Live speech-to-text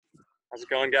How's it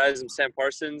going, guys? I'm Sam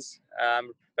Parsons. I'm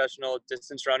a professional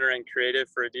distance runner and creative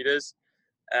for Adidas.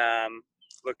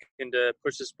 Looking to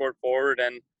push the sport forward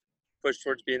and push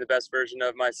towards being the best version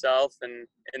of myself, and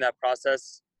in that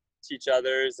process, teach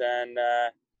others and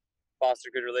foster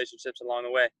good relationships along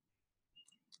the way.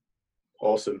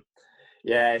 Awesome.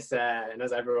 Yeah, and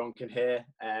as everyone can hear,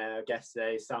 guest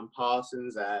today, Sam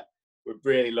Parsons. We're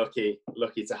really lucky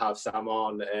to have Sam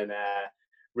on, and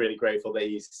really grateful that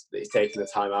he's taken the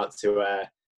time out to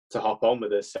hop on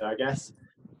with us. So I guess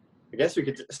we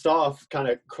could start off kind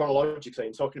of chronologically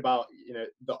and talking about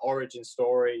the origin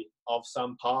story of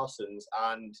Sam Parsons,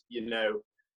 and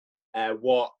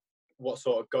what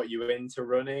sort of got you into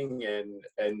running,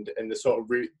 and the sort of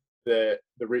route the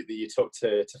route that you took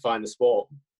to find the sport.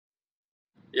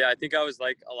 Yeah, I think I was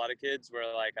like a lot of kids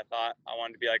where like I thought I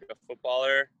wanted to be like a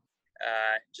footballer.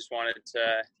 Just wanted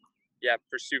to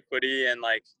pursue footy and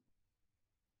like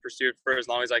pursue it for as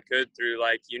long as I could through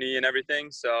like uni and everything.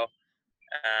 So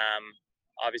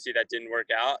obviously that didn't work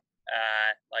out.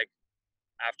 Like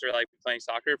after like playing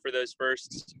soccer for those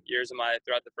first years of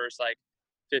throughout the first like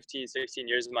 15, 16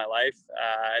 years of my life,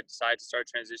 I decided to start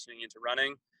transitioning into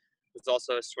running. I was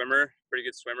also a swimmer, pretty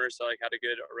good swimmer. So like had a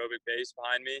good aerobic base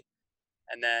behind me.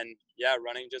 And then,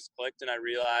 running just clicked, and I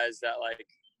realized that like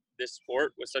this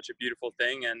sport was such a beautiful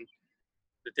thing, and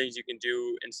the things you can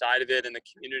do inside of it and the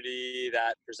community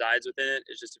that resides within it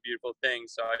is just a beautiful thing.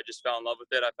 So I just fell in love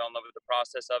with it. I fell in love with the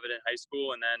process of it in high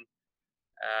school, and then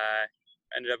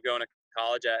ended up going to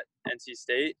college at NC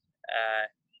State,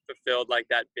 fulfilled like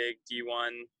that big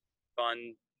D1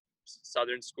 fun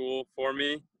Southern school for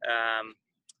me.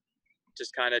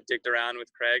 Just kind of digged around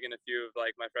with Craig and a few of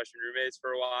like my freshman roommates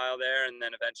for a while there, and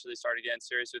then eventually started getting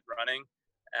serious with running.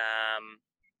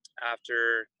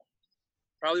 After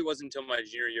probably wasn't until my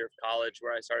junior year of college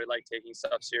where I started like taking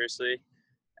stuff seriously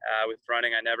with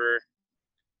running. I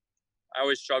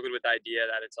always struggled with the idea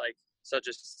that it's like such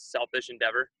a selfish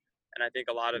endeavor, and I think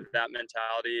a lot of that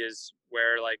mentality is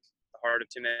where like the heart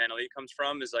of Tinman Elite comes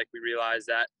from. Is like we realize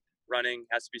that running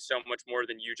has to be so much more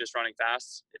than you just running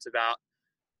fast. It's about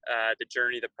the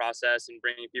journey, the process, and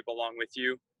bringing people along with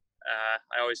you.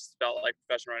 I always felt like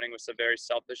professional running was a very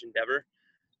selfish endeavor,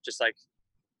 just like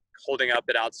holding up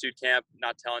at altitude camp,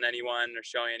 not telling anyone or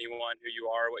showing anyone who you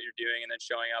are, what you're doing, and then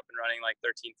showing up and running like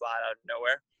 13 flat out of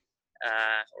nowhere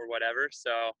or whatever.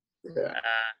 So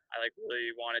I like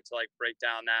really wanted to like break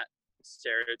down that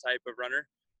stereotype of runner.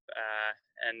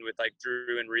 And with like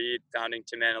Drew and Reed founding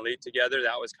Tinman Elite together,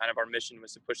 that was kind of our mission,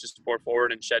 was to push the sport forward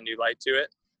and shed new light to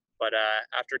it. But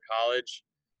after college,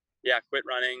 quit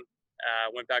running,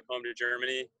 went back home to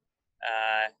Germany,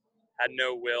 had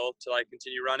no will to like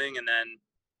continue running. And then,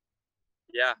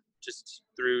 just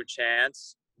through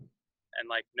chance and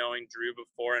like knowing Drew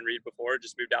before and Reed before,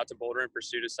 just moved out to Boulder in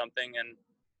pursuit of something. And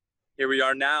here we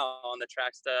are now on the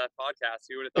Tracksta podcast.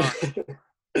 Who would have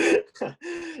thought?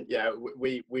 Yeah,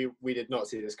 we did not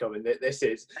see this coming. This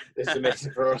is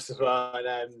amazing for us as well.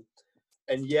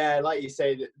 And yeah, like you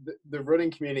say, the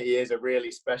running community is a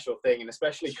really special thing, and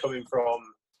especially coming from,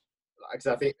 because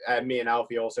I think me and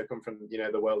Alfie also come from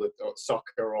the world of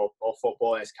soccer or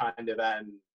football. It's kind of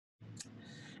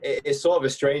it's sort of a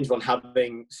strange one,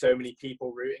 having so many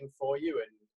people rooting for you,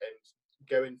 and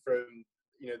going from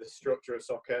the structure of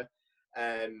soccer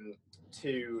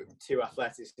to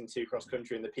athletics and to cross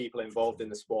country, and the people involved in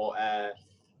the sport. I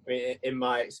mean, in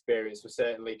my experience, was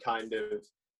certainly kind of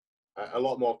a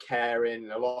lot more caring,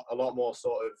 a lot more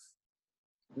sort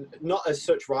of, not as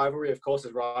such rivalry, of course,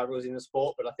 as rivalries in the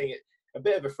sport, but I think a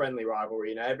bit of a friendly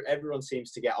rivalry. Everyone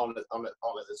seems to get on at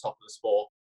the top of the sport.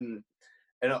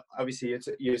 And obviously,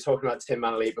 you were talking about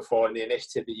Tinman Elite before, and the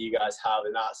initiative that you guys have,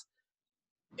 and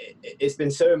it's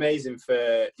been so amazing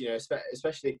for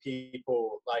especially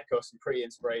people like us, and pretty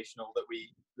inspirational that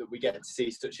we get to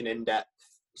see such an in-depth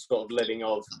sort of living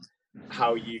of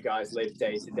how you guys live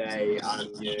day to day,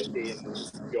 and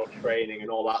seeing your training and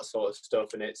all that sort of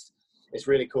stuff. And it's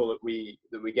really cool that we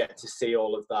get to see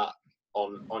all of that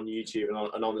on YouTube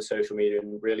and on the social media,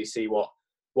 and really see what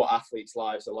athletes'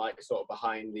 lives are like, sort of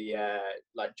behind the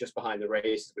just behind the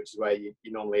races, which is where you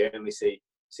normally only see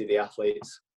the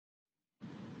athletes.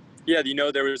 Yeah,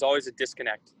 there was always a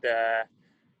disconnect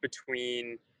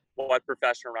between what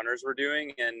professional runners were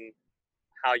doing and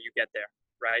how you get there,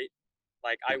 right?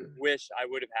 Like, I wish I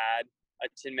would have had a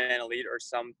Tinman Elite or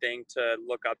something to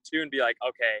look up to and be like,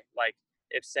 okay, like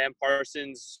if Sam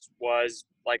Parsons was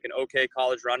like an okay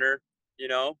college runner,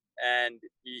 and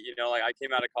like I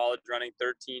came out of college running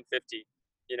 13:50,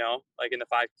 like in the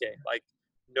 5K, like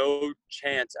no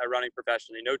chance at running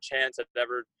professionally, no chance at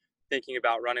ever thinking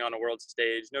about running on a world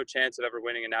stage, no chance of ever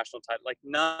winning a national title. Like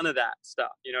none of that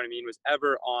stuff, you know what I mean, was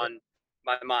ever on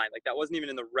my mind. Like that wasn't even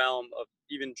in the realm of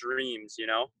even dreams, you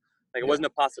know, like it wasn't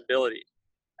a possibility.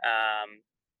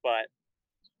 But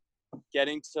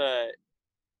getting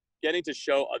to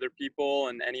show other people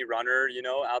and any runner, you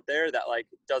know, out there that like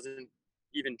doesn't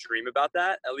even dream about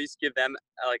that, at least give them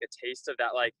like a taste of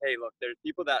that. Like, hey, look, there's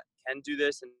people that can do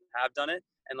this and have done it.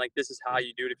 And like, this is how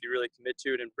you do it if you really commit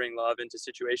to it and bring love into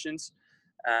situations.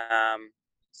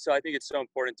 So I think it's so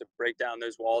important to break down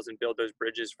those walls and build those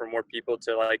bridges for more people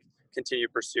to like continue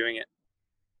pursuing it.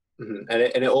 Mm-hmm.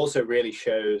 And it also really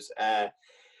shows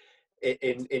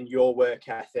in your work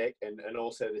ethic and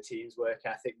also the team's work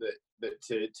ethic that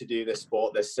to do this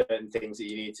sport, there's certain things that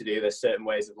you need to do, there's certain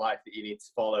ways of life that you need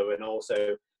to follow, and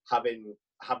also having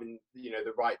you know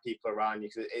the right people around you,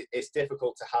 because it's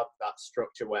difficult to have that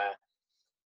structure where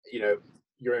you know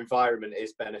your environment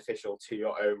is beneficial to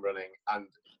your own running. And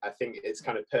I think it's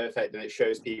kind of perfect, and it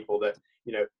shows people that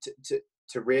you know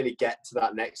to really get to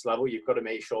that next level, you've got to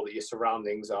make sure that your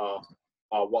surroundings are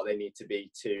what they need to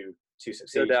be to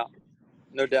succeed.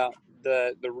 No doubt.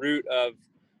 The root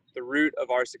of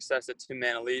our success at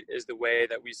Tinman Elite is the way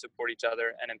that we support each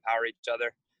other and empower each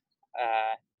other.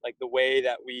 Like the way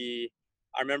that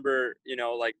I remember, you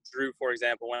know, like Drew, for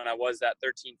example, when I was that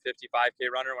 13:55K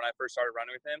runner, when I first started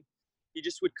running with him, he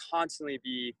just would constantly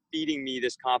be feeding me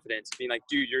this confidence, being like,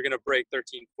 dude, you're going to break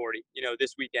 13:40, you know,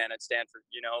 this weekend at Stanford,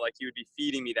 you know, like he would be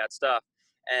feeding me that stuff.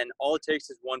 And all it takes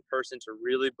is one person to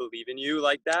really believe in you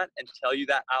like that and tell you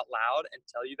that out loud and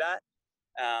tell you that,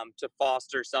 to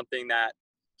foster something that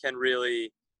can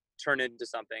really turn into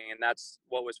something. And that's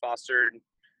what was fostered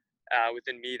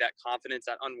within me, that confidence,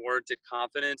 that unwarranted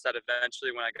confidence, that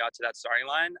eventually when I got to that starting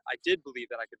line, I did believe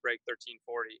that I could break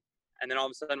 13:40. And then all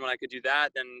of a sudden when I could do that,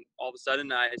 then all of a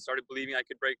sudden I started believing I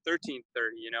could break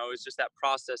 13:30. You know, it was just that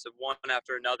process of one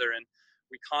after another. And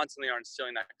we constantly are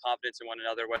instilling that confidence in one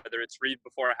another, whether it's Reed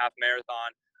before a half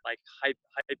marathon, like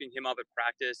hyping him up at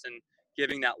practice and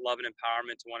giving that love and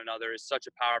empowerment to one another is such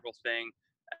a powerful thing.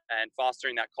 And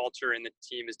fostering that culture in the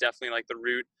team is definitely like the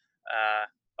root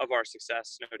of our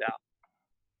success, no doubt.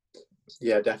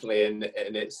 Yeah, definitely. And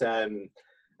it's and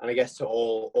I guess to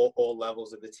all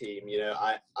levels of the team. You know,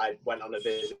 I went on a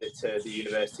visit to the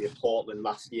University of Portland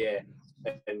last year,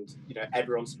 and you know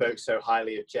everyone spoke so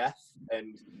highly of Jeff,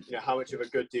 and you know how much of a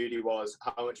good dude he was,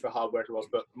 how much of a hard worker he was,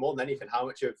 but more than anything, how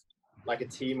much of like a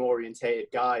team orientated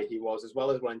guy he was, as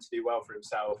well as wanting to do well for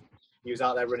himself. He was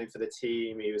out there running for the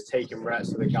team. He was taking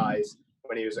reps for the guys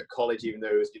when he was at college, even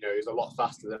though he was a lot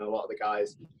faster than a lot of the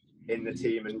guys in the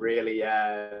team, and really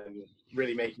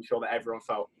making sure that everyone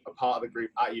felt a part of the group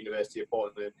at University of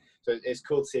Portland. So it's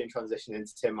cool to see him transition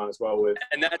into Tinman as well.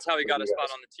 And that's how he got a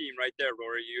spot on the team right there,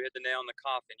 Rory. You hit the nail on the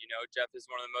coffin. You know, Jeff is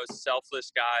one of the most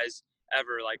selfless guys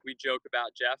ever. Like we joke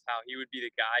about Jeff, how he would be the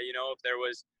guy, you know, if there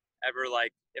was ever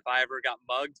if I ever got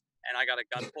mugged and I got a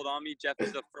gun pulled on me, Jeff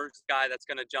is the first guy that's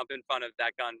going to jump in front of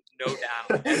that gun, no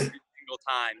doubt, every single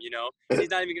time, you know. He's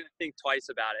not even going to think twice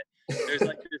about it. There's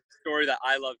like this story that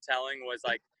I love telling was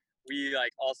like, we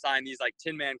like all signed these like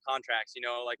Tinman contracts, you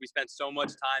know, like we spent so much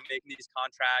time making these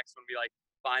contracts when we like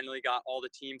finally got all the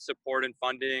team support and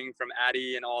funding from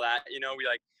Addy and all that, you know, we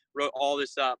like wrote all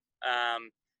this up.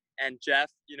 And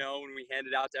Jeff, you know, when we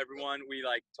handed out to everyone, we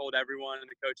like told everyone, and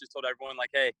the coaches told everyone like,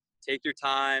 hey, take your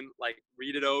time, like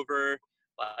read it over,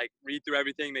 like read through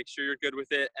everything, make sure you're good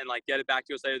with it, and like get it back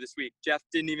to us later this week. Jeff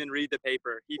didn't even read the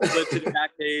paper. He flipped to the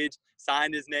back page,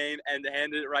 signed his name, and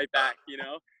handed it right back, you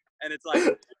know? And it's like,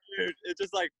 dude, it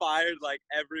just like fired like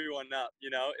everyone up, you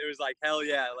know? It was like, hell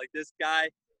yeah, like this guy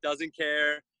doesn't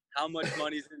care how much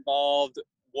money's involved,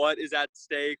 what is at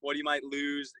stake, what he might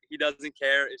lose. He doesn't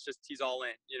care. It's just he's all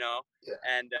in, you know? Yeah.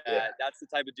 And that's the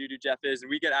type of dude who Jeff is. And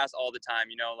we get asked all the time,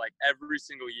 you know, like every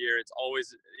single year, it's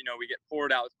always, you know, we get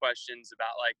poured out with questions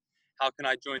about like, how can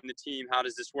I join the team? How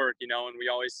does this work? You know, and we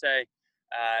always say,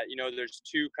 you know, there's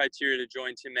 2 criteria to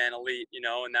join Tinman Elite, you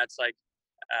know, and that's like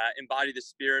embody the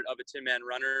spirit of a Tinman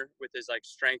runner with his like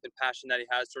strength and passion that he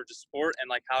has towards the sport. And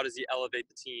like, how does he elevate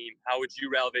the team? How would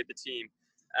you elevate the team?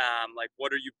 Like,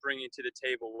 what are you bringing to the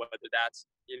table? Whether that's,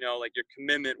 you know, like your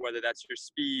commitment, whether that's your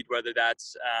speed, whether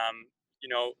that's, you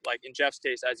know, like in Jeff's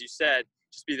case, as you said,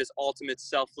 just be this ultimate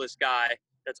selfless guy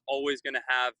that's always going to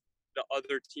have the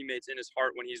other teammates in his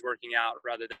heart when he's working out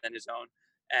rather than his own.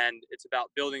 And it's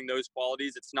about building those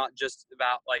qualities. It's not just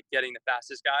about like getting the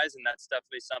fastest guys. And that's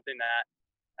definitely something that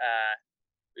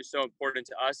is so important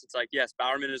to us. It's like, yes,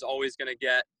 Bowerman is always going to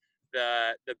get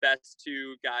the best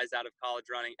 2 guys out of college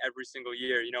running every single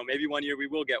year. You know, maybe one year we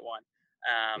will get one.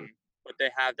 but they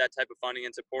have that type of funding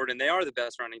and support, and they are the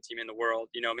best running team in the world,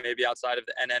 maybe outside of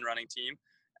the NN running team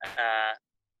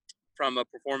from a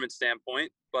performance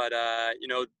standpoint. But,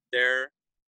 they're,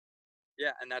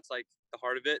 yeah, and that's like the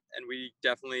heart of it. And we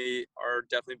definitely are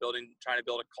trying to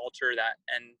build a culture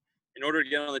and in order to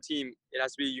get on the team, it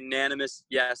has to be a unanimous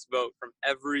yes vote from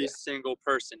every single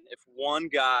person. If one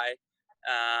guy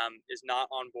is not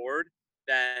on board,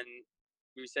 then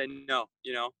we say no,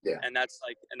 and that's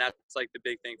like the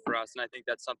big thing for us. And I think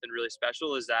that's something really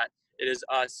special, is that it is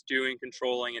us doing,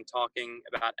 controlling, and talking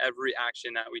about every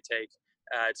action that we take.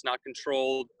 It's not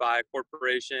controlled by a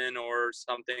corporation or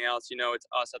something else. It's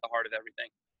us at the heart of everything,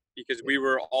 because we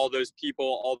were all those people,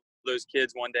 all those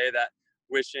kids one day that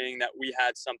wishing that we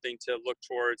had something to look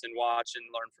towards and watch and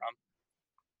learn from.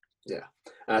 Yeah,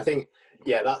 and I think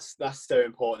that's so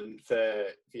important for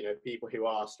people who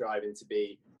are striving to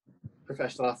be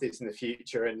professional athletes in the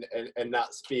future, and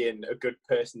that's being a good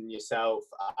person yourself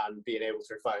and being able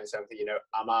to reflect on something.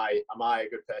 Am I a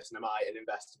good person? Am I an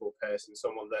investable person?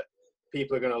 Someone that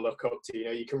people are going to look up to.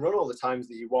 You can run all the times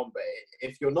that you want, but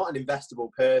if you're not an investable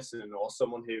person or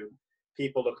someone who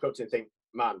people look up to and think,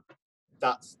 man,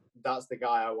 that's the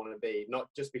guy I want to be, not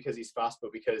just because he's fast,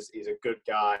 but because he's a good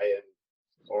guy, and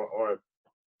or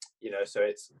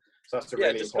so that's a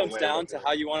really it just comes down to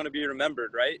how you want to be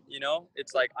remembered, right?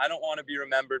 It's like, I don't want to be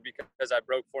remembered because I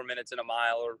broke 4 minutes in a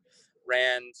mile or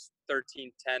ran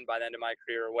 13:10 by the end of my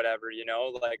career or whatever.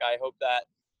 Like, I hope that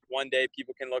one day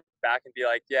people can look back and be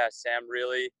like, yeah, Sam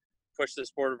really pushed the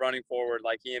sport of running forward.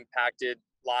 Like, he impacted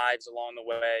lives along the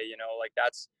way. Like,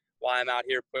 that's why I'm out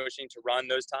here pushing to run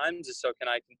those times, is so can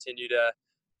I continue to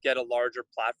get a larger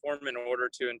platform in order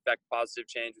to infect positive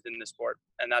change within the sport.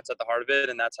 And that's at the heart of it.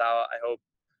 And that's how I hope,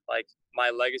 like,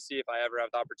 my legacy, if I ever have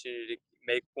the opportunity to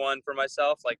make one for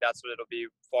myself, like, that's what it'll be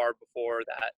far before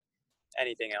that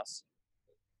anything else.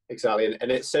 Exactly.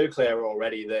 And it's so clear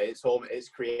already that it's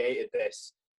created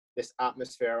this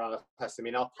atmosphere around us. I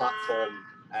mean, our platform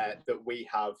that we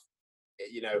have,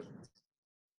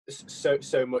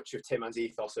 so much of Tinman's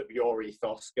ethos, of your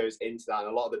ethos, goes into that. And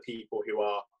a lot of the people who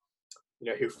are,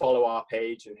 who follow our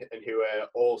page and who are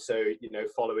also,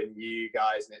 following you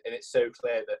guys, and it's so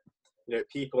clear that,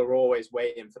 people are always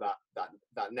waiting for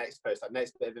that next post, that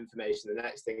next bit of information, the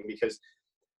next thing, because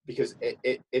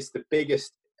it's the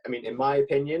biggest. I mean, in my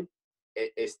opinion,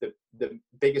 it's the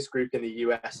biggest group in the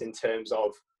US in terms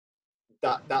of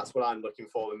that. That's what I'm looking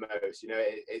for the most.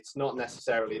 It's not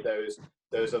necessarily those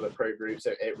other pro groups.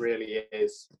 It really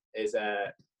is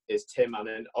Tinman.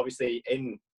 And obviously,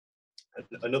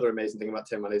 another amazing thing about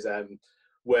Tinman is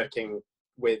working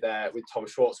with Tom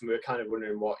Schwartz, and we were kind of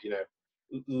wondering what,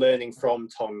 learning from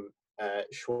Tom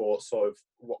Schwartz, sort of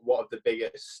what are the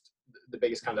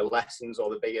biggest kind of lessons or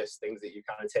the biggest things that you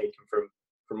kind of taken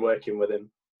from working with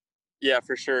him. Yeah,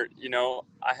 for sure.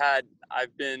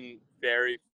 I've been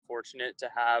very fortunate to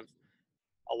have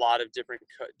a lot of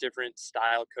different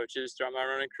style coaches throughout my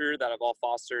running career that have all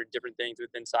fostered different things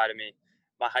inside of me.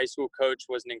 My high school coach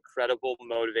was an incredible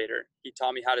motivator. He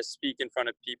taught me how to speak in front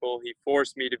of people. He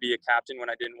forced me to be a captain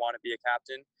when I didn't want to be a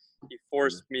captain. He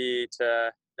forced me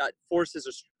to, not force is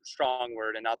a strong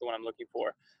word and not the one I'm looking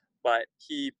for, but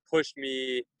he pushed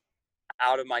me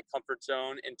out of my comfort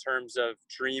zone in terms of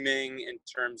dreaming, in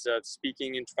terms of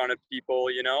speaking in front of people,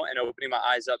 and opening my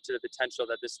eyes up to the potential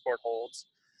that this sport holds.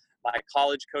 My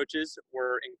college coaches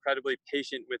were incredibly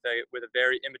patient with a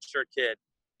very immature kid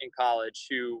in college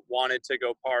who wanted to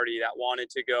go party, that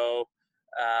wanted to go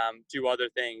do other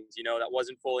things, that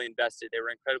wasn't fully invested. They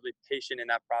were incredibly patient in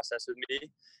that process with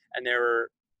me, and they were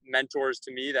mentors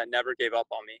to me that never gave up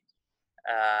on me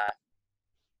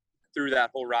through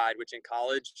that whole ride, which in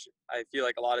college, I feel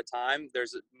like a lot of time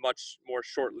there's much more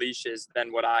short leashes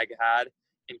than what I had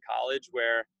in college,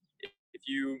 where if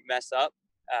you mess up,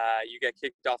 you get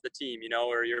kicked off the team,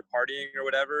 or you're partying or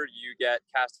whatever, you get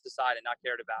cast aside and not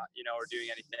cared about, or doing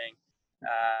anything.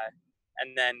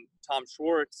 And then Tom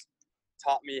Schwartz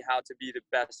taught me how to be the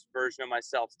best version of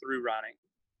myself through running,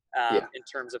 in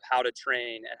terms of how to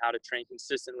train and how to train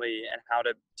consistently and how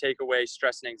to take away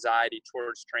stress and anxiety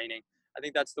towards training. I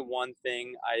think that's the one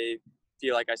thing I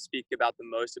feel like I speak about the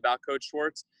most about Coach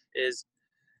Schwartz is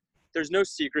there's no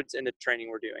secrets in the training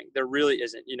we're doing. There really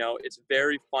isn't. It's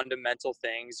very fundamental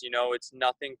things. It's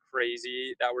nothing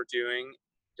crazy that we're doing.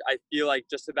 I feel like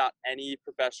just about any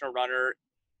professional runner,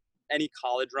 any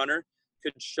college runner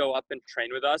could show up and train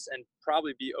with us and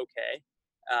probably be okay.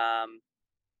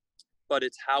 But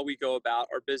it's how we go about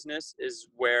our business is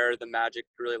where the magic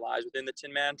really lies within the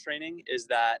Tinman training, is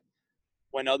that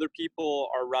when other people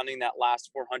are running that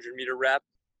last 400-meter rep,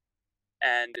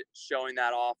 and showing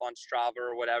that off on Strava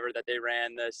or whatever that they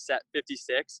ran the set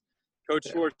 56. Coach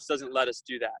Schwartz doesn't let us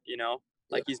do that, you know?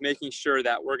 Like he's making sure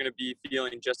that we're going to be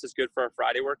feeling just as good for our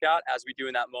Friday workout as we do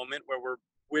in that moment where we're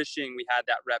wishing we had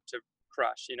that rep to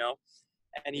crush, you know?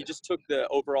 And he just took the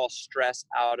overall stress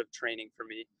out of training for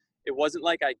me. It wasn't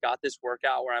like I got this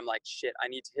workout where I'm like, shit, I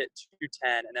need to hit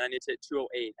 210 and then I need to hit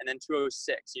 208 and then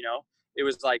 206, you know? It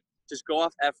was like, just go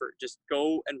off effort. Just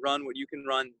go and run what you can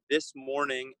run this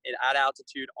morning at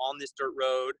altitude on this dirt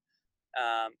road,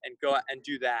 and go out and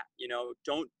do that. You know,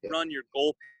 don't run your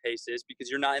goal paces because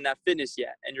you're not in that fitness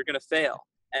yet and you're going to fail.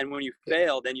 And when you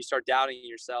fail, then you start doubting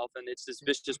yourself. And it's this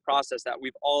vicious process that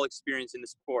we've all experienced in the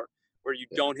sport where you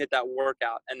don't hit that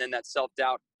workout and then that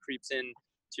self-doubt creeps in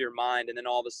to your mind. And then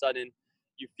all of a sudden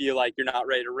you feel like you're not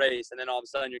ready to race. And then all of a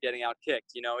sudden you're getting out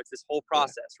kicked. You know, it's this whole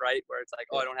process, right? Where it's like,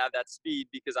 oh, I don't have that speed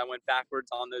because I went backwards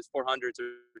on those 400s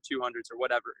or 200s or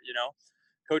whatever, you know?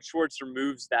 Coach Schwartz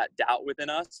removes that doubt within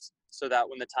us so that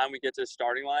when the time we get to the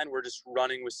starting line, we're just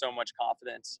running with so much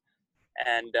confidence.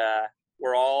 And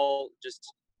we're all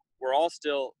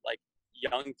still like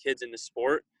young kids in the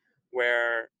sport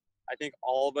where I think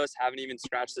all of us haven't even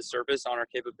scratched the surface on our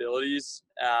capabilities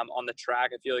on the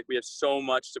track. I feel like we have so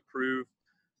much to prove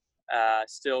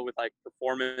still with like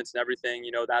performance and everything.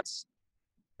 You know, that's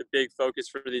the big focus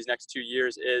for these next 2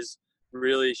 years is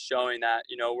really showing that,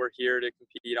 you know, we're here to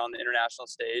compete on the international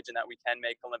stage and that we can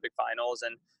make Olympic finals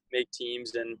and make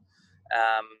teams and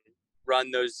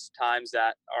run those times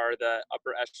that are the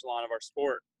upper echelon of our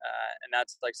sport. And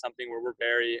that's like something where we're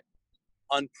very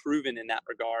unproven in that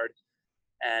regard.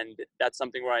 And that's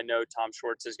something where I know Tom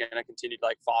Schwartz is going to continue to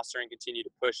like foster and continue to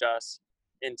push us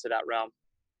into that realm.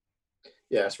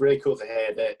 Yeah, it's really cool to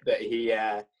hear that he,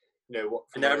 you know,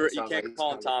 you can't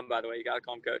call him Tom, by the way. You got to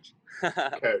call him Coach.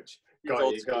 Coach.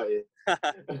 Got you.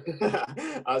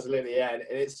 Absolutely, yeah. And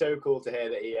it's so cool to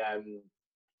hear that he,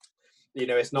 you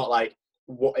know, it's not like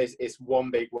it's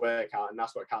one big workout and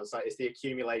that's what counts. Like it's the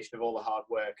accumulation of all the hard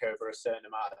work over a certain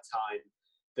amount of time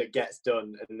that gets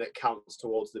done and that counts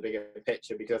towards the bigger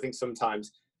picture. Because I think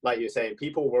sometimes, like you're saying,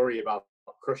 people worry about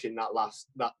crushing that last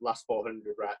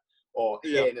 400 rep or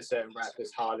hitting a certain rep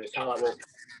as hard. It's kind of like, well,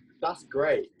 that's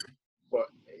great, but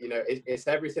you know, it's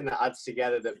everything that adds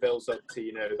together that builds up to,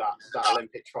 you know, that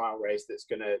Olympic trial race that's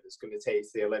gonna take you to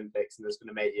the Olympics and that's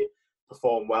gonna make you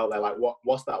perform well there. Like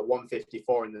what's that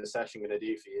 154 in the session gonna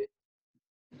do for you?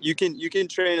 You can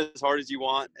train as hard as you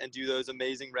want and do those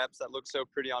amazing reps that look so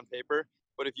pretty on paper,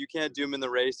 but if you can't do them in the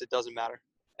race, it doesn't matter.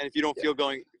 And if you don't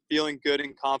feeling good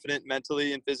and confident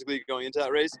mentally and physically going into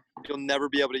that race, you'll never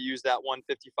be able to use that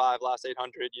 155 last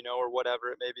 800, you know, or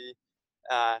whatever it may be.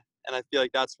 And I feel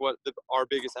like that's what our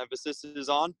biggest emphasis is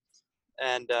on.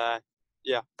 And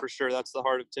yeah, for sure, that's the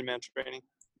heart of Tinman training.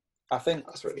 I think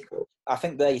that's really cool. I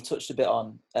think there you touched a bit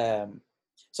on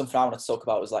something I wanted to talk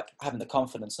about was like having the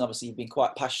confidence. And obviously you've been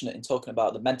quite passionate in talking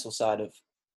about the mental side of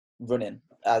running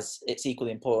as it's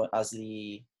equally important as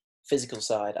the physical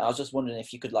side. I was just wondering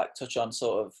if you could like touch on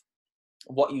sort of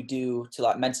what you do to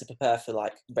like mentally prepare for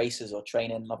like races or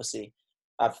training. Obviously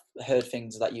I've heard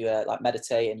things that you like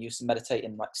meditate and used to meditate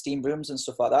in like steam rooms and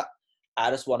stuff like that. I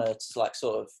just wanted to like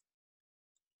sort of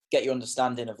get your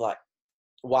understanding of like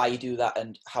why you do that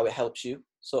and how it helps you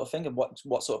sort of thing and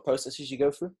what sort of processes you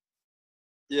go through.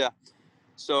 Yeah.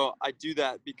 So I do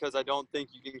that because I don't think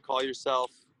you can call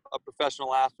yourself a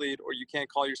professional athlete or you can't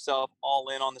call yourself all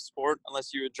in on the sport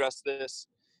unless you address this,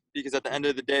 because at the end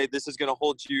of the day, this is going to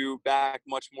hold you back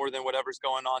much more than whatever's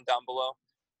going on down below.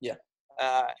 Yeah.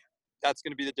 That's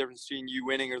going to be the difference between you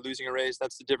winning or losing a race.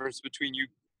 That's the difference between you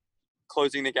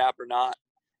closing the gap or not.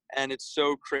 And it's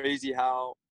so crazy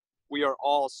how we are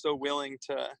all so willing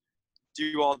to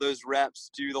do all those reps,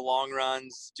 do the long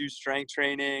runs, do strength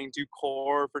training, do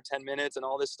core for 10 minutes and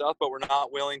all this stuff, but we're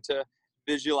not willing to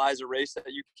visualize a race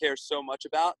that you care so much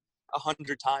about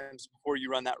 100 times before you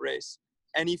run that race.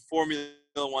 Any Formula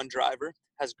One driver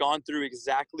has gone through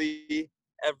exactly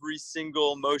every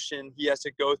single motion. He has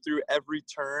to go through every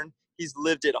turn. He's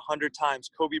lived it 100 times.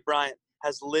 Kobe Bryant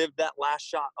has lived that last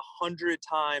shot 100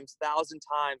 times, 1,000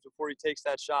 times before he takes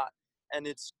that shot. And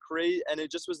it's crazy. And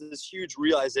it just was this huge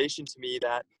realization to me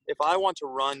that if I want to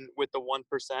run with the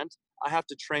 1%, I have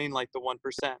to train like the 1%.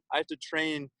 I have to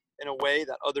train in a way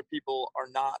that other people are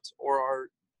not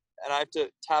and I have to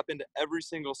tap into every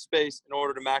single space in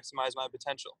order to maximize my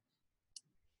potential.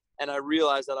 And I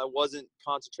realized that I wasn't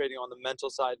concentrating on the mental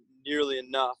side nearly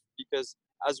enough because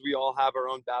as we all have our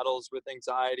own battles with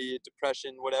anxiety,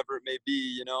 depression, whatever it may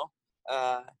be, you know,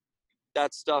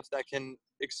 that's stuff that can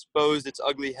expose its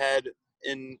ugly head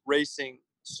in racing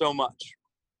so much.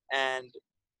 And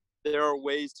there are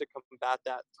ways to combat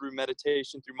that through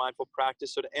meditation, through mindful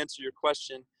practice. So to answer your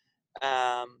question,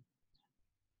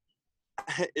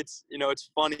 it's, you know, it's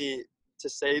funny to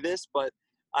say this, but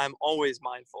I'm always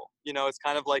mindful. You know, it's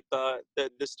kind of like the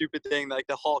stupid thing, like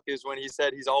the Hulk is when he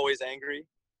said he's always angry,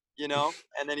 you know,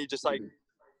 and then he just like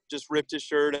just ripped his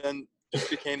shirt and just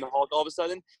became the Hulk all of a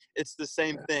sudden. It's the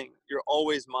same thing. You're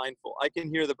always mindful. I can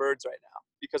hear the birds right now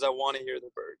because I want to hear the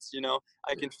birds, you know.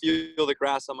 I can feel the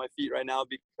grass on my feet right now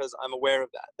because I'm aware of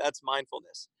that. That's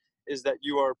mindfulness, is that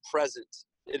you are present.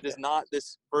 It is not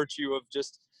this virtue of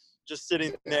just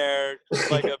sitting there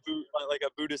like a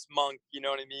Buddhist monk, you know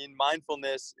what I mean?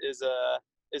 Mindfulness is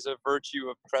a virtue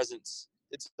of presence.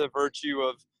 It's the virtue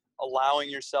of allowing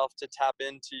yourself to tap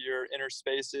into your inner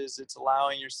spaces. It's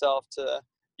allowing yourself to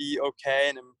be okay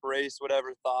and embrace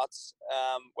whatever thoughts,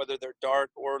 whether they're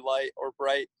dark or light or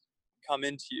bright, come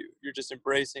into you. You're just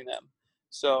embracing them.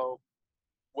 So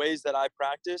ways that I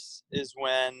practice is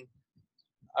when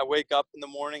I wake up in the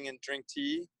morning and drink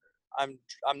tea. I'm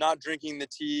not drinking the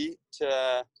tea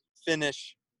to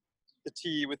finish the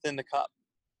tea within the cup.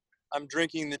 I'm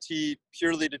drinking the tea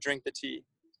purely to drink the tea.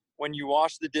 When you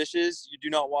wash the dishes, you do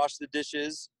not wash the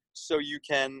dishes so you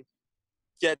can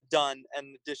get done and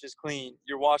the dish is clean.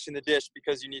 You're washing the dish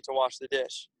because you need to wash the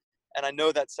dish. And I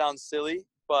know that sounds silly,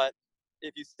 but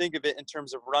if you think of it in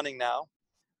terms of running now,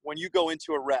 when you go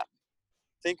into a rep,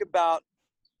 think about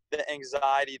the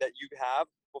anxiety that you have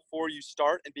before you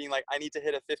start and being like, I need to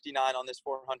hit a 59 on this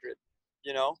 400,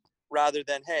 you know, rather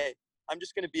than, hey, I'm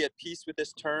just going to be at peace with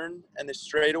this turn and this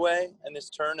straightaway and this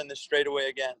turn and this straightaway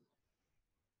again.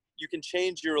 You can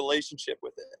change your relationship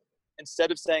with it.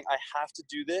 Instead of saying, I have to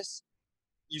do this,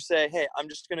 you say, hey, I'm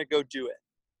just going to go do it,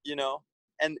 you know?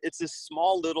 And it's this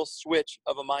small little switch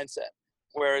of a mindset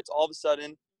where it's all of a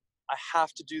sudden, I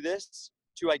have to do this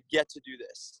to I get to do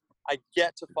this. I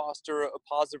get to foster a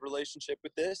positive relationship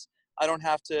with this. I don't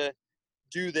have to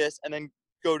do this and then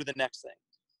go to the next thing.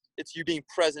 It's you being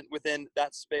present within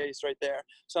that space right there.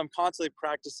 So I'm constantly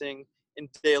practicing in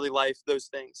daily life those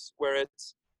things where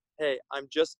it's, hey, I'm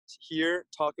just here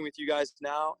talking with you guys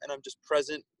now, and I'm just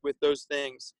present with those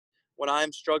things. When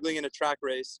I'm struggling in a track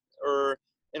race or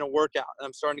in a workout and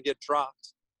I'm starting to get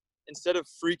dropped, instead of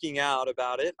freaking out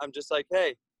about it, I'm just like,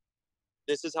 hey,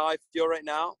 this is how I feel right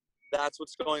now. That's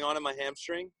what's going on in my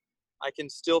hamstring. I can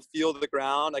still feel the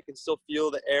ground. I can still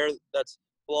feel the air that's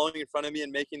blowing in front of me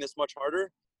and making this much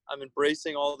harder. I'm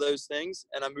embracing all those things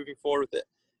and I'm moving forward with it.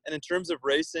 And in terms of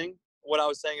racing, what I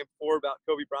was saying before about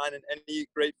Kobe Bryant and any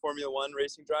great Formula One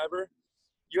racing driver,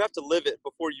 you have to live it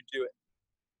before you do it.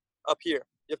 Up here,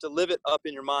 you have to live it up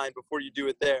in your mind before you do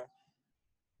it there.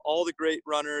 All the great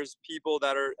runners, people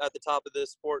that are at the top of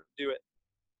this sport do it.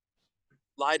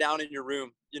 Lie down in your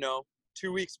room,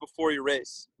 2 weeks before your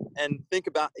race and think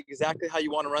about exactly how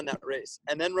you want to run that race,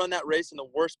 and then run that race in the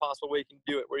worst possible way you can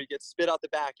do it, where you get spit out the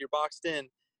back, you're boxed in.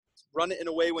 Run it in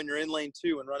a way when you're in lane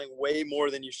 2 and running way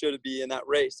more than you should be in that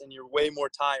race and you're way more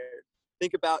tired.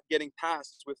 Think about getting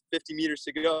past with 50 meters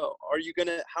to go. How are you going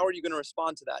to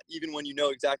respond to that, even when you know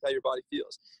exactly how your body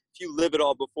feels? If you live it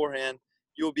all beforehand,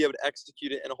 you'll be able to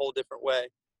execute it in a whole different way.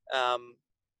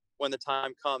 When the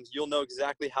time comes, you'll know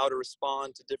exactly how to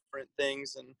respond to different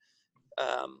things. And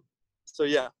so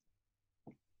yeah,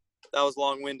 that was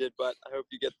long-winded, but I hope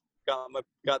you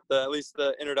got at least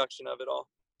the introduction of it all.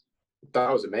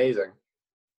 That was amazing.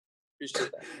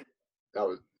 Appreciate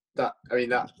that.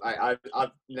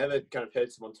 I've never kind of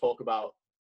heard someone talk about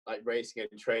like racing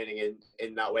and training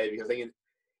in that way, because I think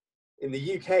in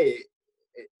the UK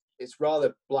it's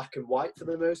rather black and white for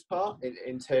the most part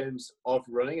in terms of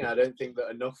running, and I don't think that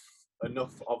enough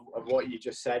of what you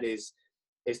just said is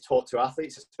taught to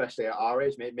athletes, especially at our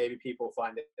age. Maybe people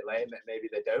find it lame, maybe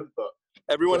they don't, but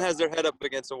everyone has their head up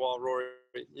against a wall, Rory.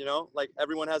 Like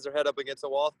everyone has their head up against a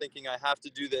wall thinking, I have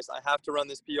to do this, I have to run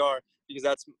this PR because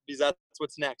that's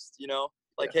what's next.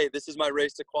 Hey, this is my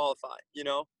race to qualify.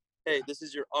 Hey, this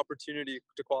is your opportunity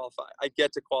to qualify. I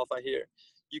get to qualify here.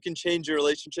 You can change your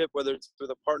relationship, whether it's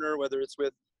with a partner, whether it's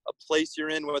with a place you're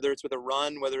in, whether it's with a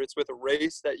run, whether it's with a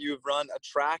race that you've run, a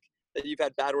track that you've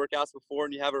had bad workouts before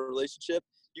and you have a relationship.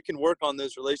 You can work on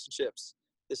those relationships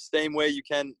the same way you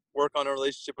can work on a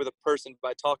relationship with a person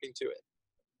by talking to it.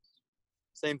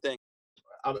 Same thing.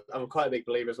 I'm quite a big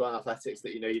believer as well in athletics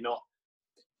that you're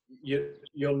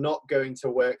not going to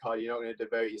work hard, you're not going to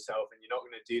devote yourself, and you're not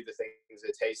going to do the things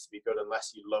it takes to be good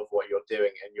unless you love what you're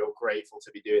doing and you're grateful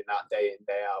to be doing that day in,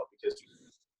 day out. Because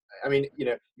I mean,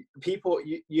 people,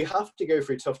 you have to go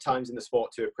through tough times in the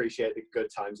sport to appreciate the good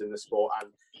times in the sport.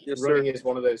 And Yes, running sir. is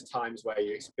one of those times where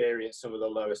you experience some of the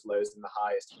lowest lows and the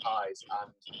highest highs.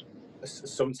 And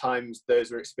sometimes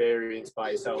those are experienced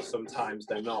by yourself, sometimes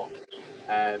they're not.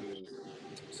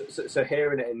 So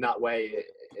hearing it in that way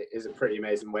is a pretty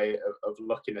amazing way of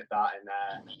looking at that.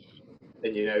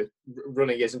 And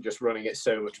running isn't just running, it's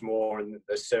so much more, and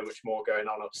there's so much more going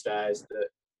on upstairs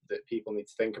that people need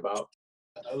to think about.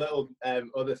 A little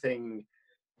other thing,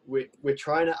 we're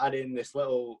trying to add in this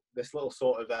little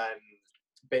sort of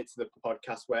bit to the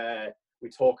podcast where we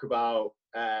talk about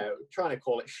trying to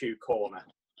call it Shoe Corner,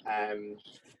 and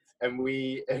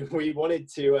we wanted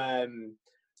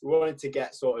to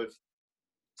get sort of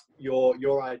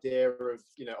your idea of,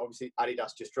 obviously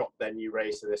Adidas just dropped their new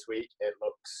Racer this week. It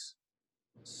looks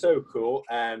so cool,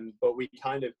 but we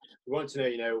want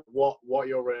to know, what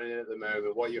you're running at the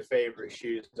moment, what your favorite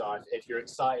shoes are, if you're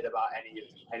excited about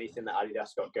anything that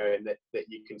Adidas got going that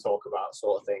you can talk about,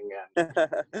 sort of thing.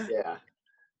 Yeah,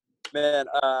 man.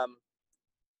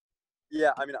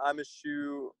 Yeah, I mean, I'm a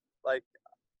shoe, like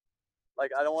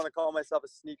I don't want to call myself a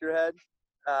sneakerhead,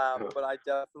 but I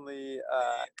definitely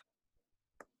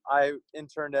I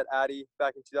interned at Adi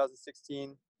back in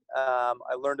 2016. I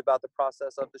learned about the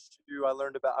process of the shoe. I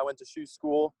went to shoe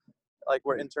school, like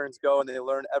where interns go, and they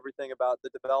learn everything about the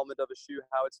development of a shoe,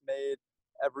 how it's made,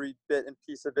 every bit and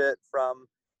piece of it, from,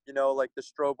 like the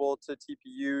Strobel to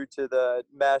TPU to the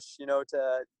mesh, I know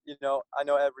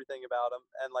everything about them.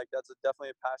 And like, that's definitely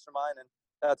a passion of mine. And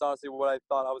that's honestly what I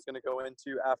thought I was going to go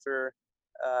into after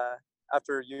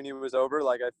uni was over.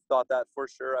 Like, I thought that for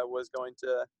sure I was going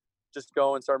to just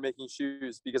go and start making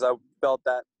shoes, because I felt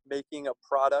that making a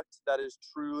product that is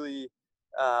truly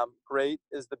great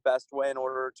is the best way in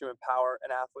order to empower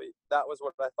an athlete. That was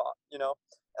what I thought,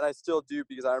 and I still do,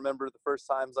 because I remember the first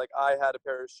times, like, I had a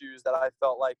pair of shoes that I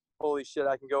felt like, holy shit,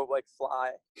 I can go like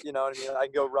fly, you know what I mean? I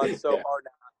can go run so hard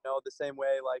now, the same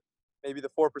way like maybe the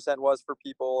 4% was for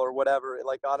people or whatever. It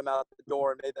like got them out the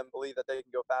door and made them believe that they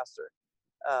can go faster.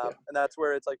 And that's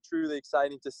where it's like truly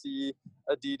exciting to see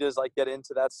Adidas like get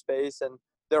into that space, and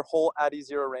their whole Adi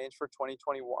Zero range for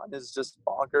 2021 is just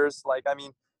bonkers. Like, I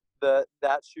mean, that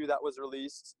shoe that was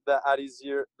released, the Adi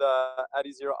Zero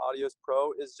Adios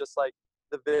Pro, is just like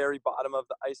the very bottom of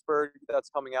the iceberg that's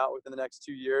coming out within the next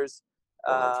 2 years.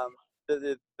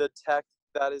 The tech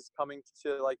that is coming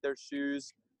to like their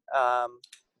shoes,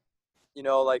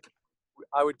 like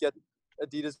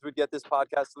Adidas would get this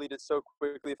podcast deleted so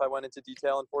quickly if I went into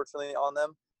detail, unfortunately, on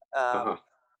them.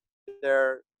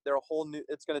 They're a whole new,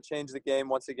 it's going to change the game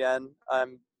once again.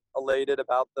 I'm elated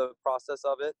about the process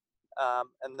of it.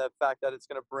 And the fact that it's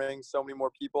going to bring so many more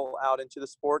people out into the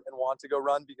sport and want to go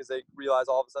run, because they realize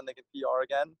all of a sudden they can PR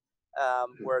again,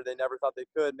 where they never thought they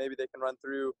could. Maybe they can run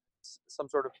through some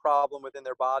sort of problem within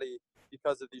their body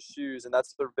because of these shoes. And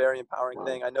that's the very empowering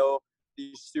thing. I know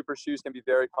these super shoes can be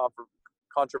very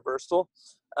controversial,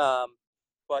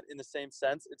 but in the same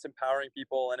sense, it's empowering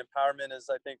people, and empowerment is,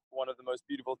 I think, one of the most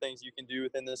beautiful things you can do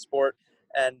within this sport.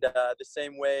 And the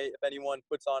same way, if anyone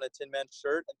puts on a Tinman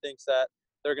shirt and thinks that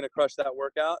they're going to crush that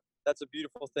workout, that's a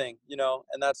beautiful thing,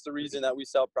 and that's the reason that we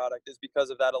sell product, is because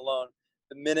of that alone.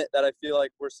 The minute that I feel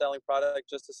like we're selling product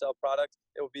just to sell product,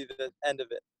 it will be the end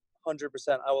of it.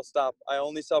 100%. I will stop. I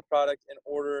only sell product in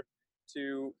order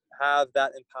to have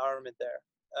that empowerment there.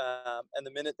 And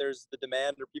the minute there's the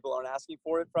demand or people aren't asking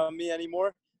for it from me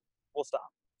anymore, we'll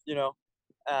stop,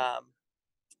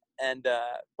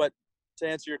 but to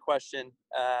answer your question,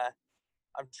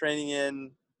 I'm training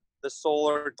in the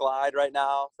Solar Glide right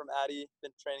now from Adi.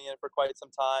 Been training in it for quite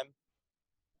some time.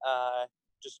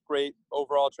 Just great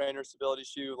overall trainer stability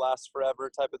shoe, lasts forever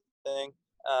type of thing.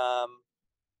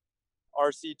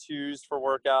 RC2s for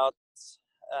workouts.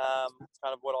 It's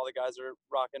kind of what all the guys are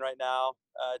rocking right now.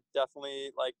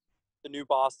 Definitely like the new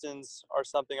Bostons are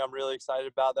something I'm really excited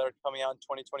about that are coming out in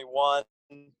 2021.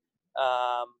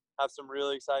 Have some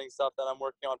really exciting stuff that I'm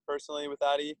working on personally with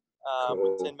Adi,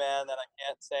 with Tinman, that I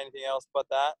can't say anything else but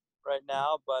that right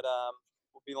now. But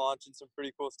we'll be launching some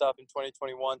pretty cool stuff in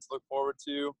 2021 to look forward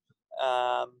to,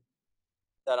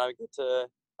 that I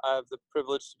have the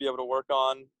privilege to be able to work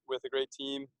on with a great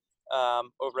team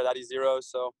over at Adi Zero.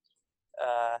 So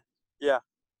yeah.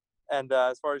 And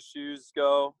as far as shoes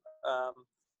go, I'm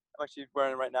actually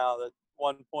wearing right now the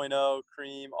 1.0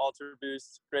 Cream Ultra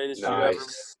Boost, greatest shoe ever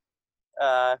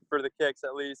made, for the kicks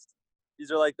at least.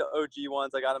 These are like the OG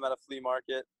ones. I got them at a flea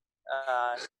market.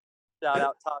 Shout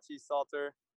out Tashi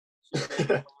Salter. She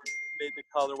made the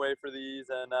colorway for these,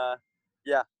 and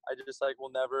yeah, I just like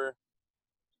will never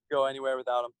go anywhere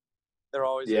without them. They're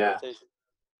always in rotation.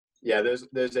 Yeah, those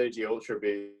OG Ultra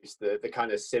Boosts, the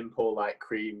kind of simple like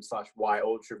cream/white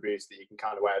Ultra Boosts that you can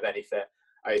kind of wear with any fit.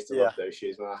 I used to love those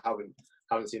shoes, man. I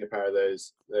haven't seen a pair of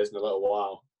those in a little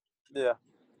while. Yeah,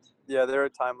 they're a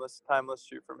timeless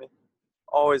shoe for me.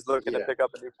 Always looking to Yeah. pick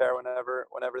up a new pair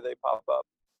whenever they pop up.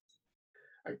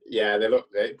 Yeah,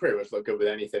 they pretty much look good with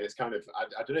anything. It's kind of, I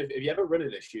don't know, have you ever run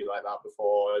in a shoe like that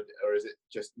before, or is it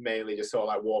just mainly just sort of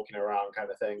like walking around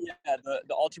kind of thing? Yeah,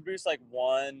 the Ultra Boost like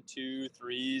 1, 2,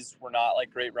 3s were not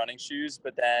like great running shoes,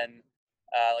 but then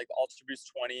like the Ultra Boost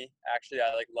 20, actually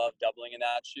I like love doubling in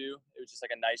that shoe. It was just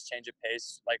like a nice change of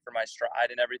pace, like for my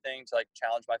stride and everything, to like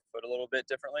challenge my foot a little bit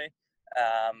differently.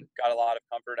 Got a lot of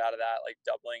comfort out of that, like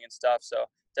doubling and stuff. So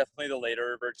definitely the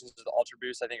later versions of the Ultra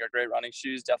Boost I think are great running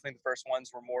shoes. Definitely the first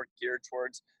ones were more geared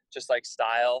towards just like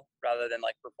style rather than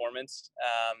like performance,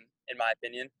 in my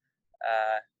opinion,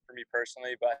 for me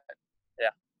personally. But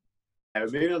yeah.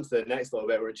 Moving on to the next little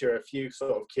bit, which are a few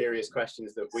sort of curious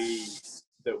questions that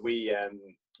we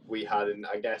had, and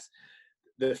I guess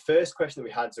the first question that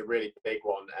we had is a really big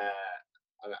one,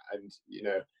 and you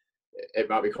know, it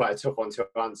might be quite a tough one to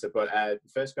answer, but the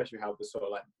first question we had was sort of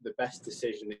like the best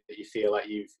decision that you feel like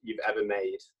you've ever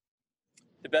made.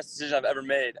 The best decision I've ever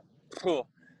made. The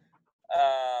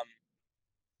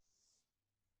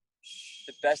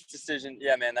best decision,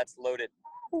 yeah, man, that's loaded.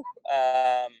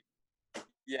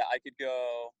 Yeah, I could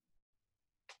go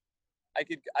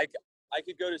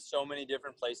to so many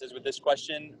different places with this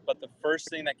question, but the first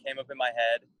thing that came up in my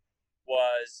head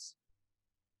was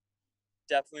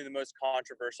definitely the most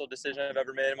controversial decision I've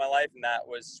ever made in my life, and that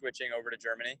was switching over to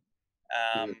Germany.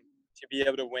 To be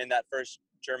able to win that first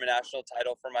German national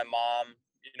title for my mom,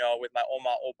 you know, with my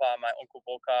Oma, Opa, my Uncle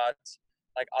Volkat,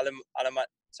 like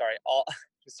all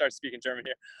start speaking German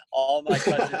here. All my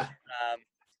cousins,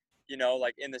 you know,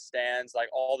 like in the stands, like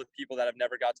all the people that have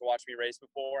never got to watch me race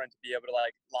before, and to be able to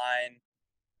like line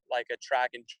like a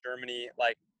track in Germany,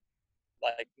 like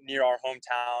near our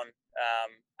hometown,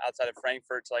 outside of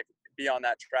Frankfurt, to like be on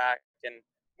that track and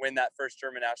win that first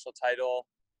German national title,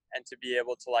 and to be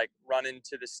able to like run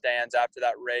into the stands after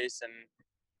that race and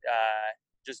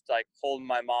just like hold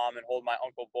my mom and hold my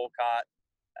Uncle Volkat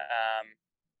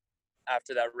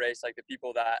after that race, like the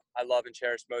people that I love and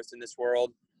cherish most in this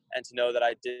world, and to know that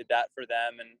I did that for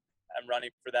them and I'm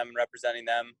running for them and representing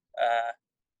them.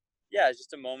 Yeah, it's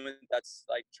just a moment that's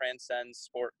like transcends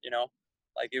sport, you know,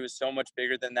 like it was so much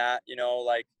bigger than that, you know,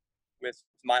 like with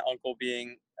my uncle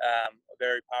being a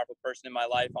very powerful person in my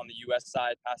life on the US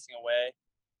side, passing away,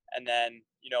 and then,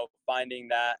 you know, finding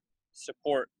that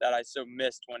support that I so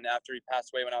missed when after he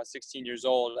passed away when I was 16 years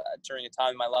old, during a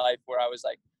time in my life where I was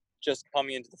like just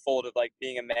coming into the fold of like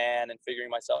being a man and figuring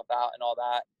myself out and all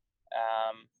that.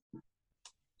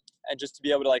 And just to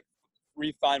be able to like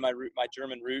refine my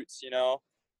German roots, you know,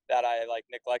 that I like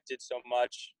neglected so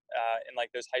much in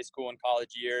like those high school and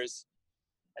college years,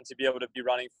 and to be able to be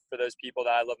running for those people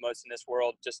that I love most in this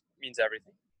world just means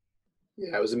everything.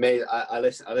 Yeah, it was amazing. I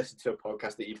listened to a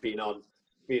podcast that you've been on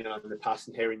in the past,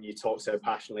 and hearing you talk so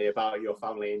passionately about your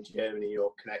family in Germany,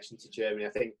 your connection to Germany. I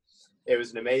think it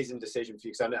was an amazing decision for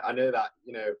you, because I know that,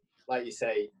 you know, like you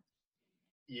say,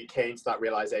 you came to that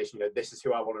realization, you know, this is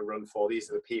who I want to run for.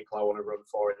 These are the people I want to run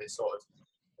for. And it's sort of,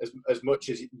 as much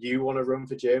as you want to run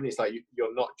for Germany, it's like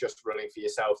you're not just running for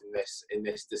yourself in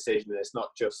this decision. It's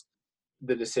not just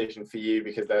the decision for you,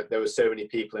 because there were so many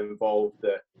people involved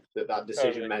that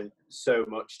decision meant so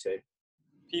much to.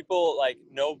 People, like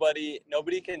nobody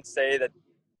can say that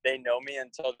they know me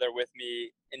until they're with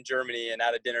me in Germany and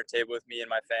at a dinner table with me and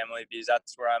my family, because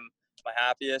that's where I'm my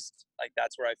happiest. Like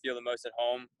that's where I feel the most at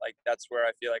home. Like that's where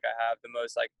I feel like I have the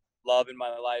most like love in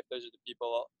my life. Those are the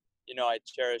people, you know, I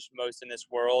cherish most in this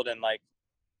world. And like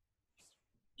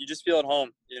you just feel at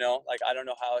home, you know, like I don't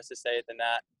know how else to say it than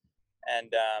that.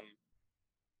 And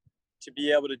to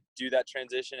be able to do that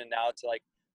transition, and now to like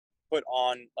put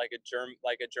on like a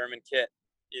German kit,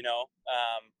 you know,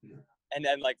 and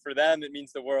then like for them it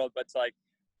means the world, but to like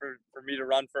for me to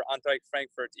run for Eintracht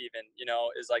Frankfurt even, you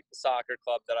know, is like the soccer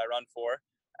club that I run for.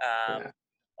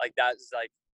 Like that's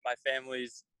like my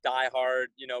family's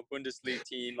diehard, you know, Bundesliga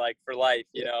team, like for life,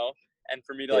 you know, and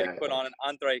for me to like put on an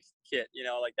Eintracht kit, you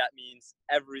know, like that means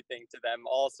everything to them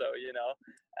also, you know.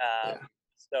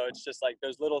 So it's just like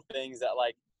those little things that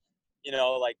like, you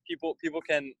know, like people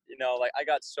can, you know, like I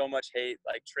got so much hate,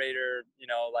 like traitor, you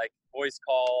know, like voice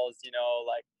calls, you know,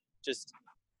 like just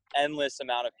endless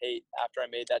amount of hate after I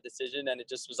made that decision. And it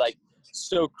just was like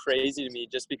so crazy to me,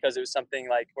 just because it was something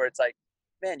like where it's like,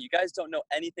 man, you guys don't know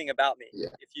anything about me.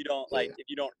 If you don't like, if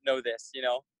you don't know this, you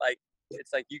know, like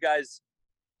it's like you guys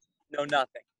know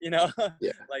nothing, you know. Like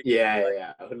 100%. Like, you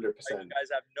guys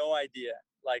have no idea.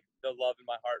 like the love in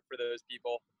my heart for those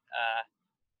people.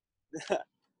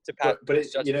 To pass but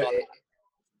it, judgment on that.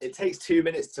 It takes 2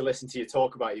 minutes to listen to you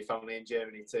talk about your family in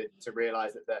Germany to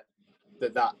realize that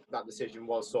decision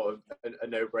was sort of a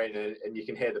no-brainer, and you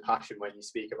can hear the passion when you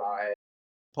speak about it.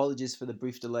 Apologies for the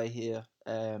brief delay here.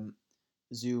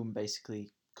 Zoom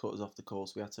basically cut us off the call,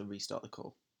 so we had to restart the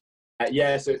call.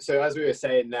 So as we were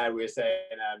saying there, that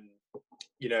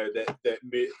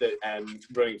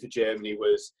running for Germany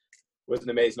was an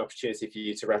amazing opportunity for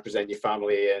you to represent your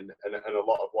family and a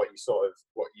lot of what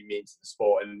you mean to the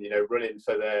sport, and running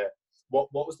for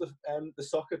what was the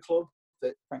soccer club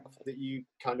that you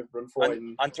kind of run for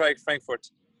in Eintracht Frankfurt.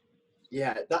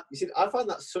 Yeah, I find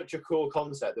that such a cool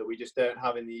concept that we just don't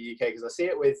have in the UK, because I see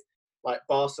it with like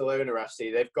Barcelona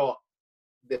FC. They've got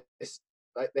this,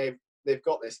 like they've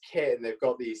got this kit, and they've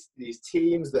got these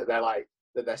teams that they're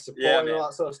supporting, and all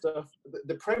that sort of stuff.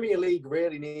 The Premier League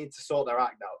really need to sort their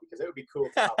act out, because it would be cool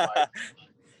to have like.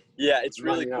 Yeah, it's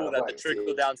really cool that the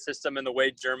trickle down system and the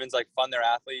way Germans like fund their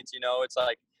athletes. It's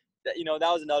like that.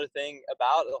 That was another thing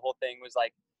about the whole thing was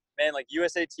like, man, like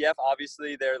USATF,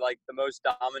 obviously they're like the most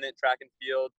dominant track and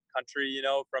field country,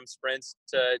 from sprints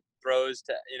to throws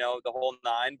to, the whole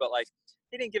nine. But like,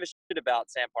 they didn't give a shit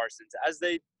about Sam Parsons, as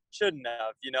they shouldn't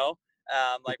have,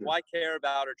 like why care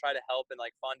about or try to help and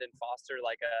like fund and foster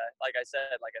like I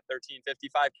said, like a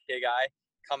 1355K guy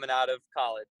coming out of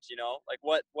college, like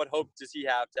what hope does he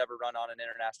have to ever run on an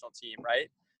international team,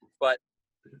 right? But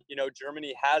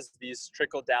Germany has these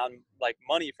trickle down like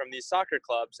money from these soccer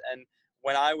clubs. And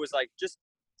when I was like just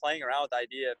playing around with the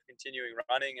idea of continuing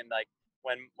running, and like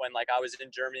when like I was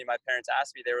in Germany, my parents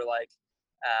asked me, they were like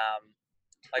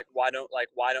why don't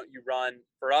you run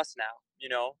for us now?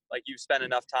 Like you've spent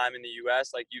enough time in the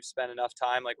US, like you've spent enough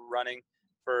time like running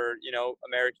for,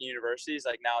 American universities.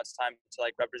 Like now it's time to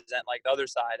like represent like the other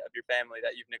side of your family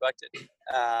that you've neglected.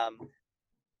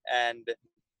 And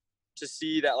to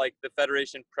see that like the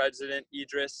Federation president,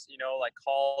 Idris, like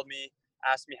called me,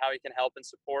 asked me how he can help and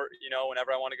support,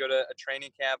 whenever I want to go to a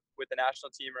training camp with the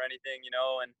national team or anything,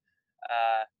 and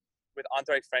with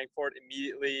Eintracht Frankfurt,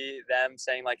 immediately them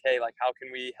saying like, hey, like how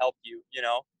can we help you,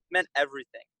 meant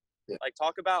everything. Yeah. Like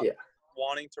talk about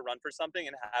wanting to run for something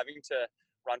and having to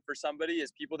run for somebody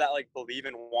is people that like believe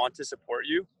and want to support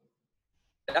you.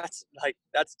 That's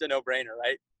the no-brainer,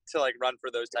 right? To like run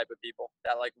for those type of people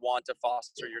that like want to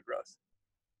foster your growth.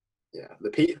 Yeah, the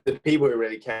people who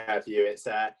really care for you. It's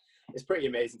pretty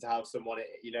amazing to have someone,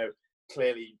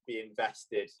 clearly be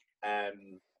invested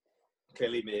in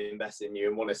you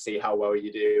and want to see how well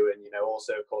you do, and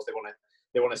also of course they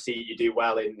want to see you do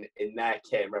well in their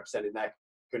kit and representing their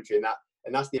country, and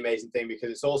that's the amazing thing, because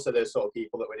it's also those sort of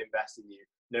people that would invest in you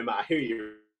no matter who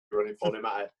you're running for, no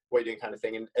matter what you're doing, kind of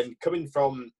thing. And coming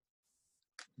from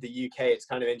the UK, it's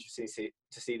kind of interesting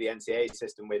to see the NCAA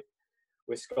system with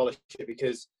scholarship,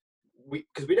 because we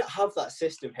don't have that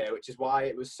system here, which is why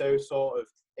it was so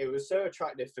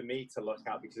attractive for me to look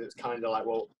at, because it's kind of like,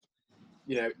 well,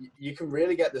 you can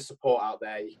really get the support out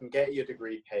there. You can get your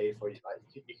degree paid for. You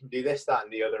can do this, that,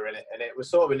 and the other in it. And it was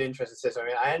sort of an interesting system. I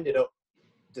mean, I ended up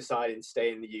deciding to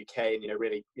stay in the UK and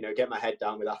really get my head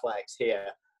down with athletics here.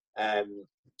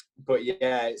 But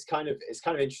yeah, it's kind of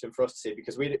interesting for us to see,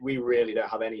 because we really don't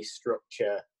have any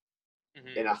structure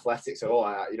in athletics at all.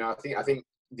 I think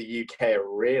the UK are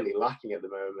really lacking at the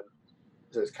moment.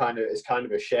 So it's kind of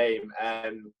a shame.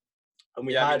 And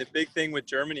the big thing with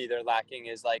Germany they're lacking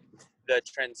is like the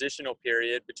transitional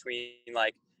period between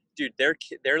like, dude, their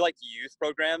like youth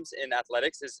programs in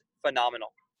athletics is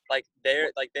phenomenal. Like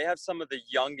they have some of the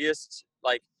youngest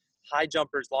like high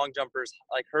jumpers, long jumpers,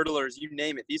 like hurdlers, you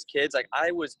name it. These kids, like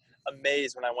I was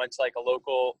amazed when I went to like a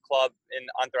local club in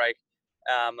Eintracht,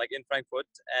 like in Frankfurt,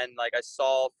 and like I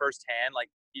saw firsthand like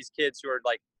these kids who are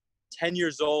like 10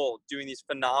 years old doing these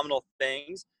phenomenal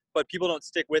things, but people don't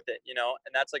stick with it,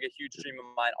 and that's like a huge dream of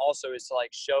mine also, is to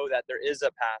like show that there is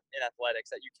a path in athletics,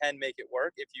 that you can make it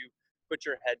work if you put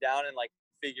your head down and like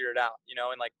figure it out,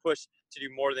 and like push to do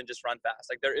more than just run fast.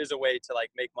 Like there is a way to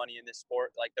like make money in this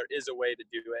sport. Like there is a way to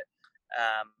do it.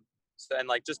 So, and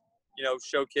like just,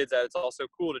 show kids that it's also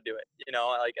cool to do it,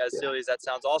 like as silly as that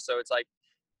sounds, also, it's like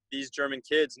these German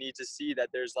kids need to see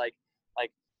that there's like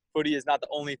footy is not the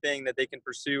only thing that they can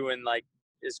pursue and like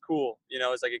is cool,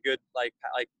 it's like a good like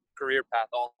career path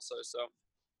also. So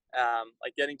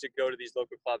like getting to go to these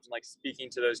local clubs and like speaking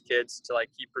to those kids to like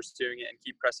keep pursuing it and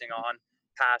keep pressing on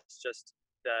past just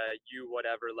the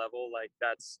whatever level, like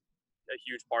that's a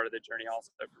huge part of the journey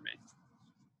also for me.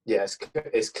 Yes,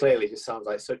 it's clearly just sounds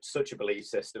like such a belief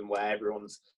system where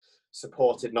everyone's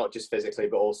supported, not just physically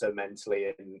but also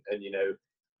mentally, and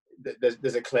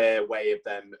there's a clear way of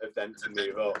them to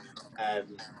move up.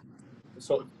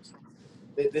 Sort of,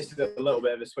 this is a little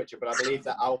bit of a switcher, but I believe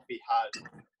that Alfie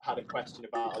had a question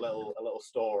about a little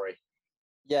story.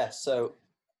 Yeah, so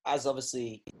as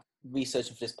obviously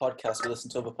researching for this podcast, we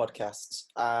listened to other podcasts,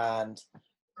 and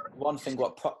one thing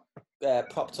what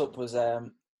propped up was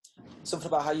something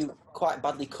about how you quite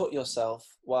badly cut yourself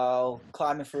while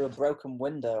climbing through a broken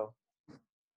window.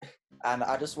 And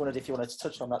I just wondered if you wanted to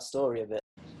touch on that story a bit.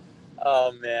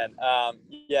 Oh man,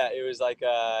 yeah, it was like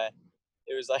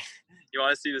you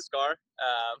want to see the scar?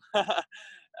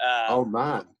 Oh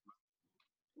man,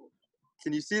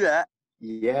 can you see that?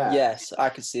 Yeah. Yes, I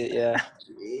could see it. Yeah.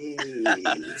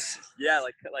 Jeez. Yeah,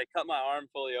 like cut my arm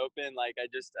fully open. Like I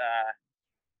just,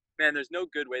 man, there's no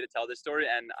good way to tell this story,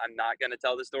 and I'm not gonna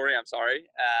tell the story. I'm sorry.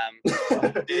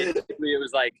 Basically, it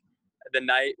was like the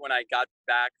night when I got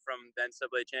back from the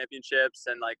NCAA championships,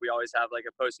 and like we always have like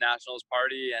a post nationals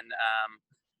party, and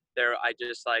there I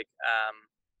just like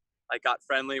got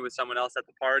friendly with someone else at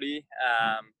the party,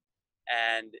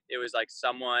 and it was like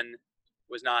someone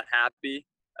was not happy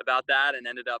about that and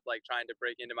ended up like trying to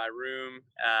break into my room,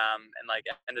 and like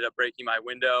ended up breaking my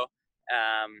window,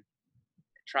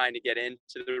 trying to get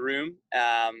into the room,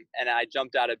 and I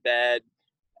jumped out of bed,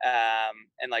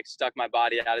 and like stuck my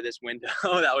body out of this window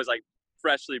that was like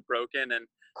freshly broken, and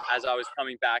as I was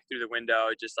coming back through the window,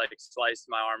 it just like sliced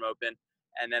my arm open.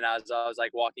 And then as I was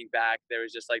like walking back, there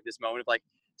was just like this moment of like,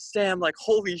 Sam, like,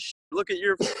 holy shit, look at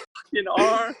your fucking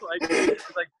arm. Like,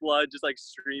 just like blood just like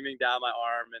streaming down my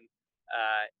arm. And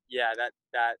yeah,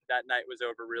 that night was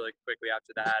over really quickly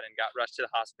after that, and got rushed to the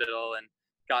hospital and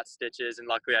got stitches. And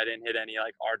luckily I didn't hit any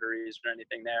like arteries or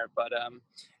anything there. But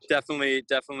definitely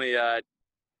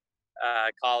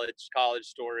college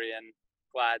story, and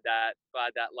glad that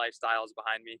lifestyle is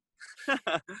behind me.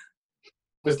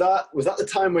 Was that the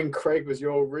time when Craig was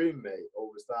your roommate, or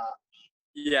was that?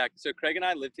 Yeah, so Craig and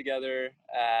I lived together.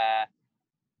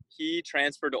 He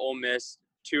transferred to Ole Miss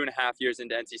 2.5 years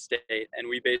into NC State, and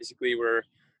we basically were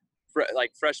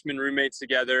like freshman roommates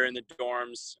together in the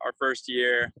dorms. Our first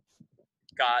year,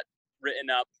 got written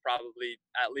up probably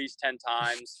at least 10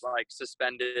 times, like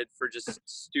suspended for just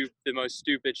the most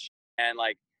stupid shit, and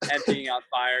like emptying out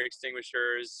fire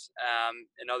extinguishers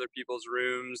in other people's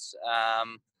rooms,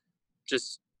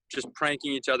 just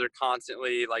pranking each other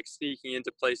constantly, like sneaking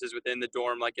into places within the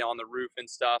dorm, like on the roof and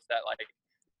stuff that like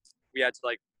we had to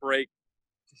like break.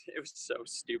 It was so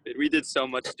stupid. We did so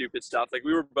much stupid stuff. Like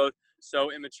we were both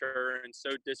so immature and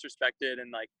so disrespected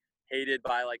and like hated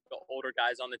by like the older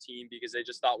guys on the team because they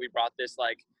just thought we brought this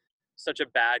like such a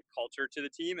bad culture to the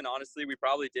team. And honestly, we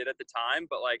probably did at the time,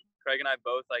 but like Craig and I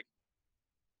both like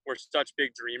were such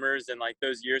big dreamers, and like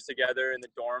those years together in the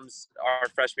dorms our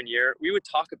freshman year, we would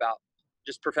talk about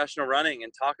just professional running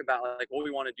and talk about like what we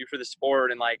want to do for the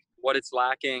sport and like what it's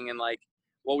lacking and like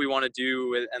what we want to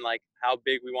do and like how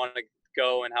big we want to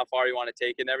go and how far we want to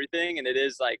take it and everything. And it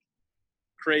is like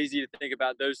crazy to think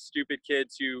about those stupid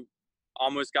kids who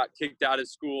almost got kicked out of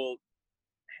school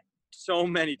so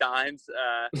many times,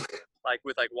 like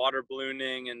with like water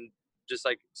ballooning and just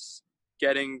like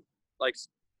getting like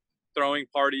throwing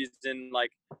parties in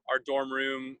like our dorm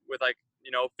room with like,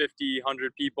 50,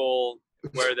 100 people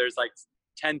where there's like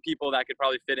 10 people that could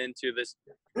probably fit into this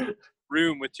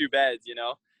room with 2 beds,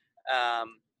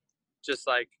 just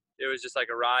like, it was just like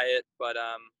a riot. But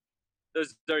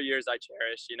those are years I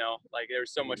cherish, like there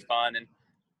was so much fun, and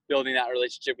building that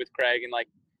relationship with Craig and like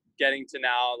getting to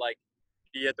now like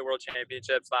be at the World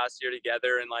Championships last year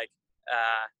together. And like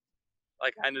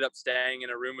I ended up staying in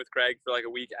a room with Craig for like a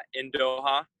week in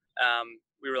Doha.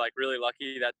 We were like really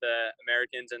lucky that the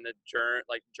Americans and the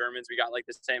Germans, we got like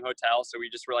the same hotel. So we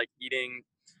just were like eating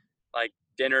like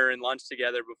dinner and lunch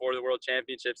together before the World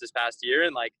Championships this past year.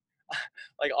 And like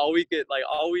all we could like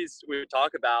always we would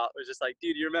talk about was just like,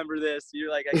 dude, you remember this? You're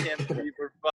like, I can't believe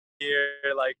we're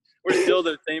here. Like we're still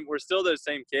those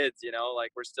same kids,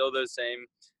 like we're still those same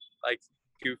like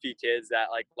goofy kids that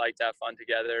like to have fun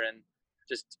together and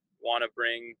just want to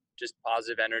bring just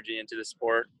positive energy into the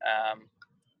sport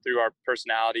through our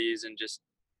personalities and just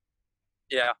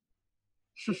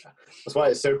That's why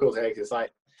it's so cool to hear, 'cause it's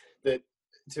like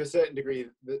to a certain degree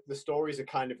the stories are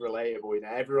kind of relatable.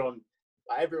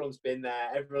 Everyone's been there.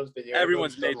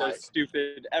 Everyone's made those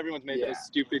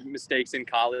stupid mistakes in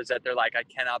college that they're like, I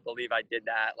cannot believe I did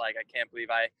that. Like, I can't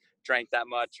believe I drank that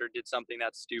much or did something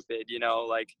that's stupid,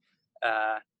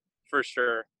 for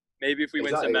sure. Maybe if we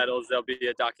win some medals, there'll be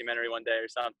a documentary one day or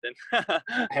something.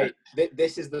 Hey,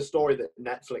 this is the story that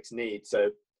Netflix needs.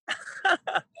 So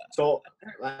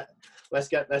let's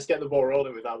get the ball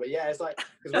rolling with that. But yeah, it's like,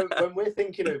 because when we're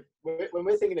thinking of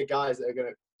guys that are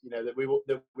going to that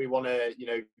we want to,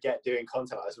 get doing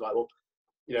content like this. We're like, well,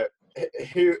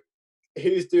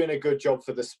 who's doing a good job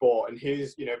for the sport, and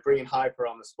who's, bringing hype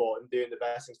around the sport and doing the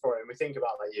best things for it. And we think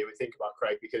about we think about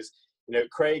Craig, because,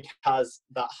 Craig has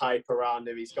that hype around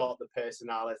him. He's got the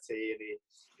personality,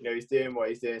 and he's doing what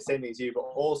he's doing, same thing as you, but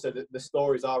also the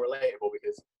stories are relatable,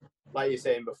 because like you're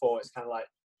saying before, it's kind of like,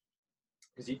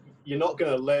 because you're not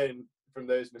going to learn from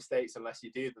those mistakes unless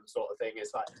you do them, sort of thing.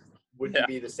 It's like, would you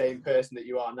be the same person that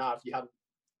you are now if you hadn't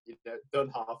done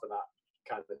half of that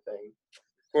kind of thing?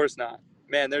 Of course not,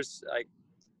 man. There's I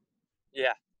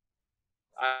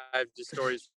have just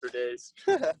stories for days.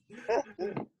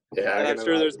 Yeah, and I'm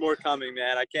sure there's more coming,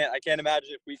 man. I can't imagine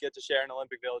if we get to share an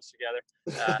Olympic Village together,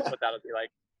 what that'll be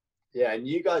like. Yeah, and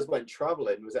you guys went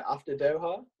traveling. Was it after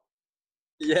Doha?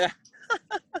 Yeah.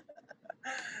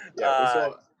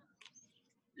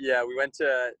 Yeah, we went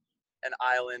to an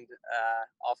island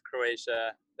off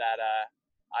Croatia that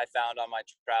I found on my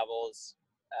travels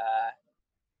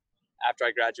after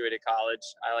I graduated college.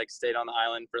 I stayed on the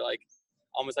island for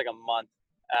almost a month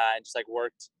and just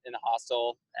worked in the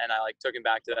hostel, and I took him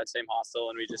back to that same hostel,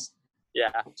 and we just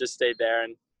stayed there,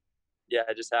 and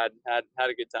just had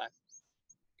a good time.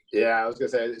 Yeah, I was gonna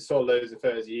say, saw loads of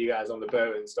photos of you guys on the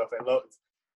boat and stuff. It looked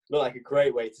like a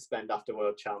great way to spend after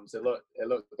World Champs. It looked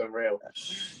unreal.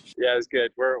 Yeah, it was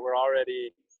good. We're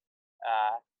already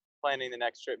planning the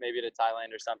next trip, maybe to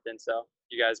Thailand or something. So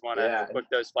you guys want to book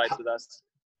those flights with us?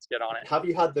 Let's get on it. Have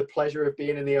you had the pleasure of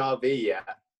being in the RV yet?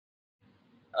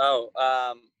 Oh,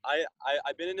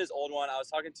 I've been in his old one. I was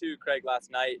talking to Craig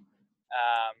last night,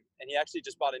 and he actually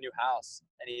just bought a new house,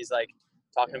 and he's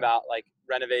talking about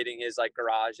renovating his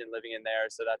garage and living in there.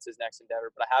 So that's his next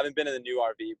endeavor. But I haven't been in the new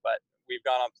RV, but we've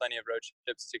gone on plenty of road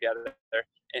trips together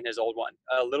in his old one.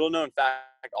 A little known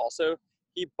fact also,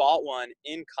 he bought one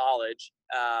in college,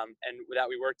 and that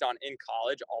we worked on in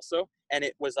college also. And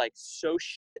it was so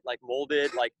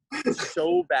molded,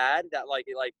 so bad that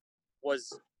it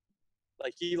was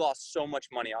he lost so much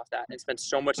money off that and spent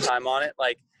so much time on it.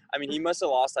 He must have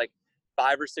lost $5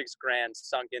 or $6 grand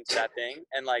sunk into that thing,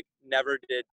 and never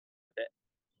did it.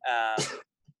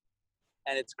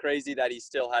 And it's crazy that he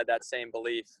still had that same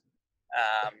belief.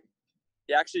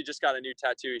 He actually just got a new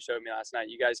tattoo he showed me last night.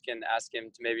 You guys can ask him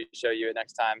to maybe show you it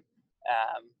next time.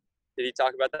 Did he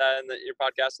talk about that in your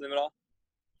podcast with him at all?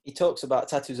 He talks about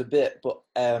tattoos a bit, but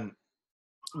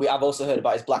I've also heard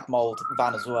about his black mold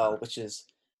van as well, which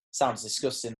sounds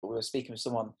disgusting. But we were speaking with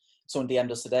someone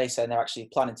DM'd us today saying they're actually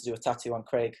planning to do a tattoo on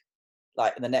Craig,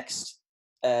 in the next,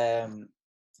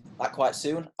 quite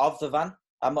soon, of the van.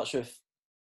 I'm not sure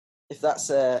if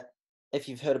that's if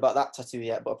you've heard about that tattoo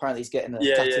yet, but apparently he's getting a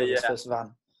tattoo of his first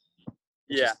van.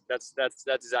 Yeah, that's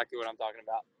exactly what I'm talking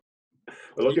about.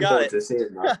 We're looking forward to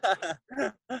seeing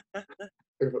that.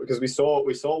 Because we saw.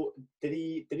 Did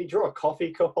he draw a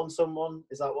coffee cup on someone?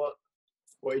 Is that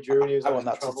what he drew when he was on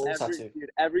travel?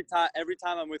 Every time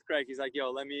I'm with Craig, he's like,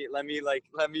 "Yo, let me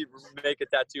make a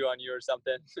tattoo on you or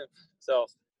something." So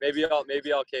maybe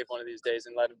I'll cave one of these days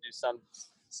and let him do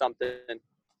something.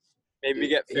 Maybe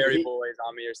get Fairy Boys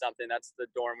on me or something. That's the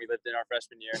dorm we lived in our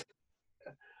freshman year.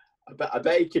 I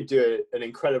bet he could do an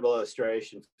incredible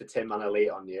illustration for Tinman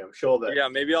Elite on you. I'm sure that. Yeah,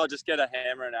 maybe I'll just get a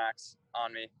hammer and axe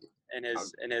on me in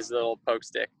his little poke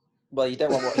stick. Well, you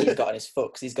don't want what he's got on his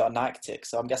foot, because he's got a Nike tick.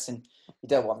 So I'm guessing you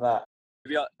don't want that.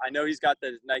 Maybe I know he's got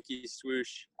the Nike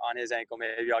swoosh on his ankle.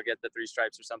 Maybe I'll get the 3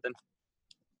 stripes or something.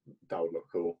 That would look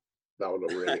cool. That would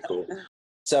look really cool.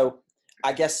 So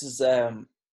I guess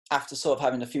after sort of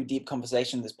having a few deep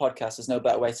conversations in this podcast, there's no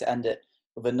better way to end it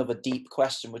with another deep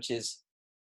question, which is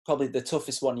probably the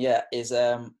toughest one yet, is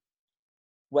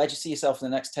where do you see yourself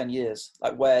in the next 10 years?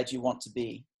 Where do you want to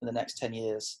be in the next 10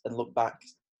 years and look back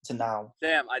to now?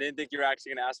 Damn, I didn't think you were actually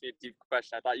going to ask me a deep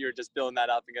question. I thought you were just building that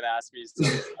up and going to ask me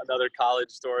another college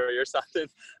story or something.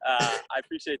 I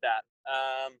appreciate that.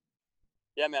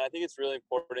 Yeah, man, I think it's really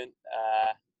important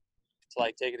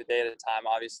to take it a day at a time,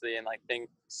 obviously, and think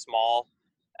small,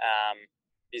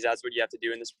 because that's what you have to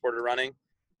do in the sport of running.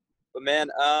 But man,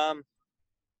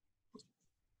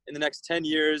 in the next 10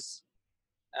 years,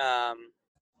 yeah,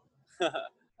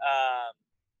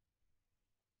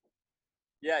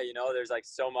 there's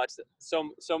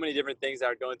so many different things that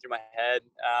are going through my head.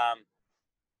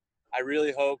 I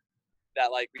really hope that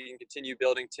we can continue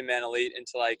building Tinman Elite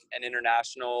into an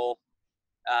international,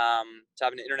 to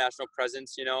have an international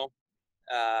presence.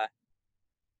 I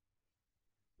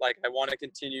want to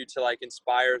continue to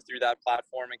inspire through that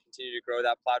platform and continue to grow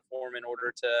that platform in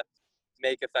order to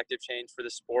make effective change for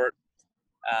the sport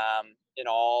in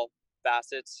all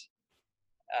facets.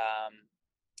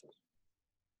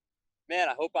 Man,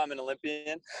 I hope I'm an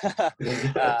Olympian.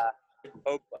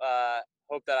 Hope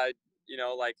hope that I,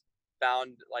 like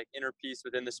found like inner peace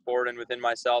within the sport and within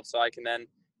myself, so I can then,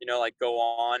 like go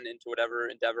on into whatever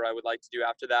endeavor I would like to do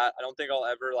after that. I don't think I'll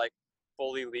ever like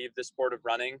fully leave the sport of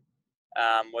running,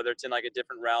 whether it's in like a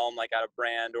different realm, like at a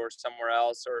brand or somewhere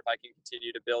else, or if I can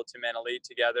continue to build Tinman Elite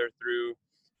together through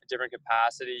a different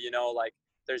capacity. Like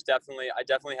I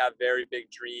definitely have very big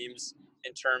dreams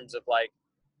in terms of like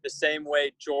the same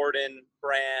way Jordan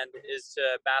brand is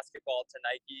to basketball to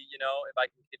Nike. If I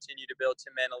can continue to build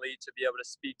Tinman Elite to be able to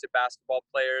speak to basketball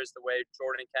players the way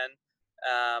Jordan can,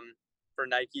 for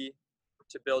Nike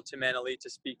to build Tinman Elite to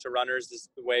speak to runners is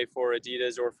the way for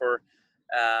Adidas or for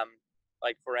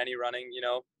like for any running,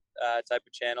 type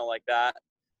of channel like that.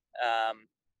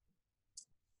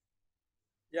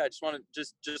 Yeah, I just want to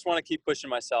just want to keep pushing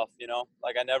myself,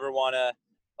 like I never want to,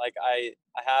 like I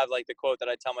have like the quote that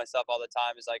I tell myself all the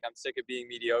time is like, I'm sick of being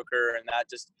mediocre. And that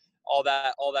just, all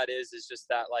that is just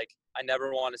that, like, I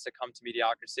never want to succumb to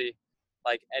mediocrity,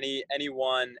 like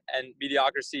anyone, and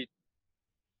mediocrity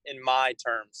in my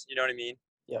terms, you know what I mean?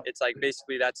 Yeah. It's like,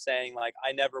 basically that's saying like,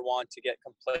 I never want to get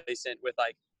complacent with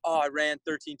like, oh, I ran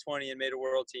 13:20 and made a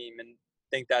world team and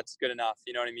think that's good enough.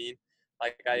 You know what I mean?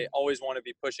 Like, I always want to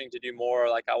be pushing to do more.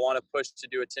 Like, I want to push to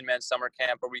do a Tinman summer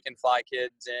camp where we can fly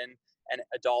kids in and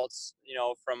adults,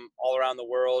 from all around the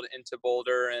world into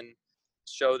Boulder and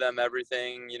show them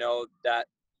everything, that,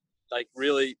 like,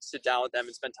 really sit down with them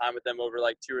and spend time with them over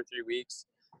like 2 or 3 weeks.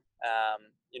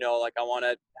 Like, I want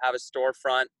to have a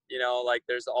storefront, like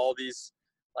there's all these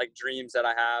like dreams that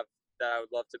I have that I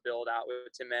would love to build out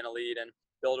with Tinman Elite, and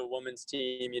build a women's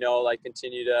team, like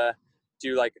continue to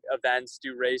do like events,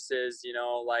 do races,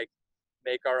 like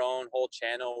make our own whole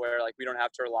channel where like we don't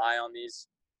have to rely on these,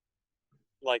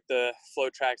 like the flow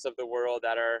tracks of the world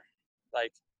that are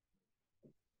like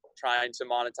trying to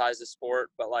monetize the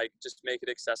sport, but like just make it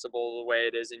accessible the way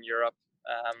it is in Europe.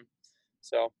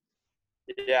 So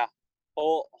yeah,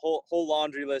 whole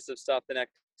laundry list of stuff the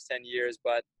next 10 years.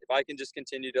 But if I can just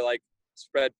continue to like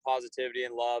spread positivity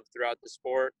and love throughout the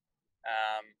sport,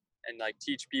 and like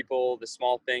teach people the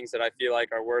small things that I feel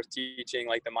like are worth teaching,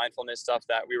 like the mindfulness stuff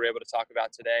that we were able to talk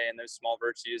about today, and those small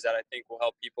virtues that I think will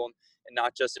help people, and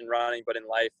not just in running, but in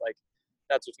life, like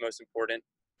that's what's most important.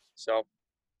 So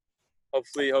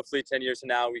hopefully 10 years from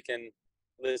now, we can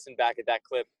listen back at that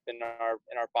clip in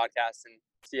our podcast and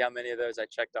see how many of those I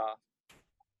checked off.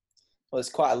 Well, it's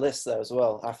quite a list there as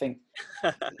well. I think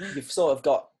you've sort of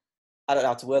got, I don't know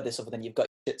how to word this other than you've got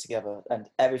your shit together, and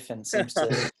everything seems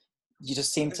to, you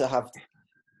just seem to have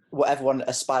what everyone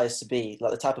aspires to be,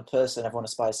 like the type of person everyone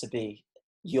aspires to be.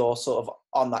 You're sort of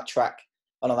on that track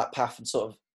and on that path and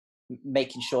sort of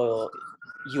making sure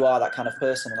you are that kind of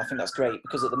person. And I think that's great,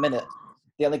 because at the minute,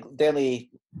 the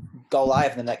only goal I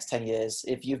have in the next 10 years,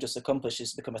 if you've just accomplished,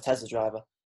 is to become a Tesla driver.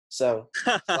 So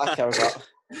that's what I care about.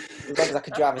 As long as I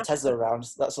can drive a Tesla around,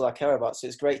 that's all I care about. So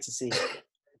it's great to see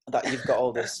that you've got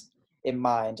all this in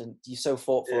mind, and you're so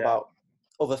thoughtful about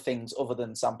other things other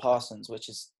than Sam Parsons, which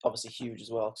is obviously huge as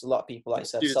well. Because a lot of people, like you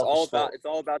said, dude, it's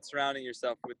all about surrounding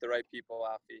yourself with the right people,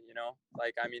 Alfie.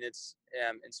 Like, I mean, it's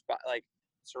like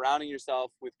surrounding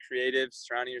yourself with creatives,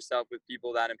 surrounding yourself with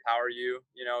people that empower you.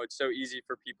 It's so easy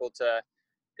for people to,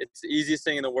 it's the easiest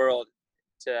thing in the world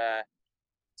to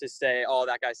say, oh,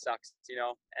 that guy sucks,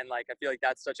 and like I feel like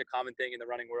that's such a common thing in the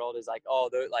running world, is like, oh,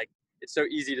 they're like, it's so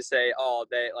easy to say, oh,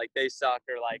 they suck,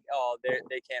 or like, oh,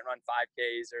 they can't run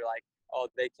 5Ks, or like, oh,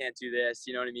 they can't do this,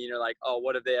 you know what I mean, or like, oh,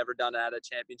 what have they ever done at a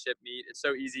championship meet? It's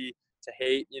so easy to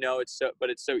hate,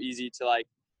 but it's so easy to like,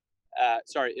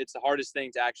 it's the hardest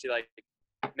thing to actually like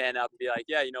man up and be like,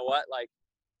 yeah, you know what, like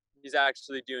he's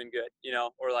actually doing good,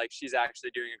 or like she's actually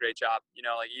doing a great job,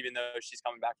 like even though she's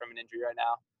coming back from an injury right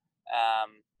now.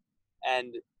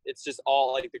 And it's just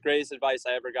all like, the greatest advice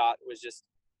I ever got was just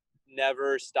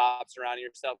never stop surrounding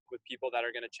yourself with people that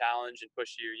are going to challenge and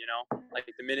push you, like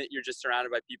the minute you're just surrounded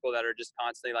by people that are just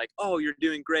constantly like, oh, you're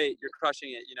doing great, you're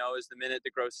crushing it, is the minute the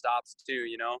growth stops too,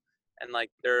 and like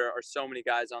there are so many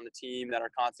guys on the team that are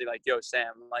constantly like, yo,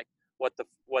 Sam, like what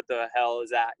the hell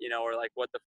is that, or like what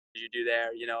the did you do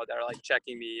there, that are like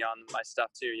checking me on my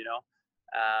stuff too,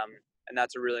 and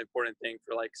that's a really important thing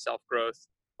for like self-growth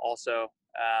also,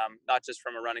 not just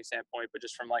from a running standpoint, but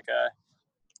just from like a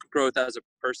growth as a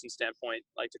person standpoint,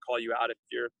 like to call you out if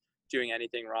you're doing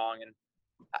anything wrong, and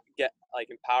get like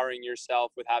empowering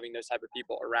yourself with having those type of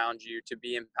people around you to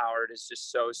be empowered is just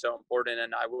so important.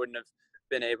 And I wouldn't have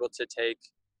been able to take,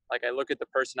 like, I look at the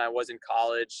person I was in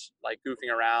college, like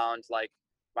goofing around, like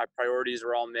my priorities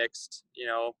were all mixed,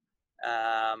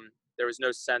 there was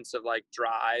no sense of like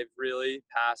drive really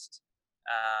past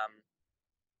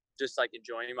just like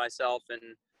enjoying myself and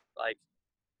like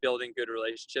building good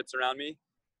relationships around me.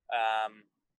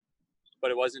 But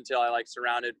it wasn't until I like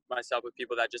surrounded myself with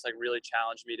people that just like really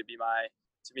challenged me to be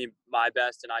my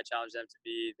best, and I challenged them to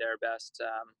be their best,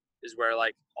 is where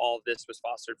like all of this was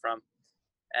fostered from.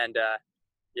 And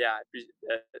yeah,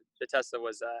 the Tesla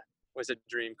was a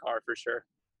dream car for sure.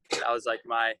 That was like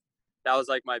my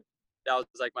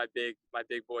big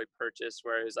boy purchase,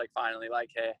 where it was like finally like,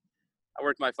 hey, I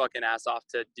worked my fucking ass off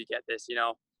to get this, you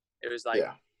know. It was like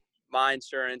my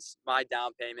insurance, my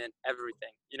down payment,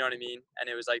 everything, you know what I mean? And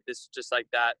it was like this, just like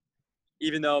that,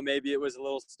 even though maybe it was a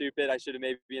little stupid, I should have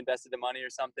maybe invested the money or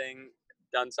something,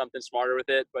 done something smarter with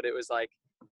it. But it was like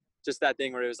just that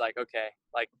thing where it was like, okay,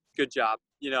 like good job,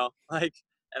 you know, like,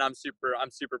 and I'm super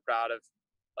proud of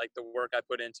like the work I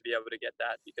put in to be able to get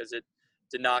that, because it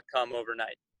did not come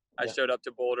overnight. I showed up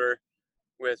to Boulder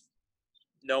with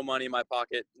no money in my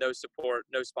pocket, no support,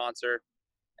 no sponsor,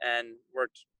 and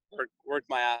worked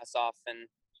my ass off, and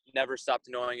never stopped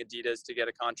annoying Adidas to get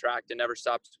a contract, and never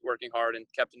stopped working hard, and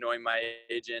kept annoying my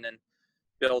agent, and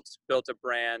built a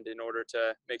brand in order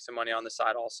to make some money on the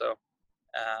side also.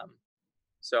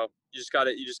 So you just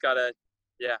gotta,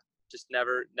 yeah, just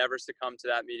never succumb to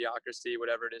that mediocrity,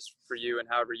 whatever it is for you and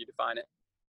however you define it.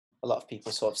 A lot of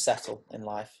people sort of settle in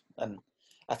life, and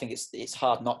I think it's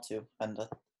hard not to, and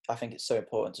I think it's so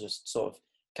important to just sort of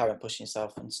carry on pushing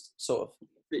yourself and sort of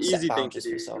the easy thing to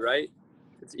do, right?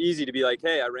 It's easy to be like,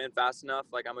 hey, I ran fast enough,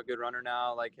 like I'm a good runner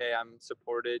now, like, hey, I'm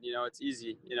supported, you know. It's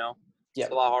easy, you know. It's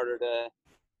a lot harder to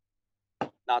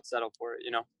not settle for it,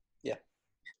 you know. Yeah.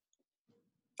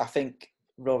 I think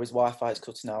Rory's Wi-Fi is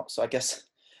cutting out, so I guess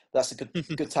that's a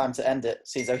good time to end it.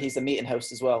 See, so he's the meeting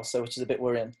host as well, so which is a bit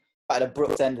worrying. At an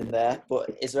abrupt ending there, but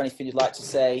is there anything you'd like to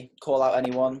say? Call out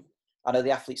anyone? I know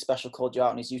the Athlete Special called you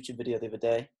out in his YouTube video the other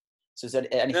day. So is there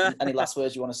any last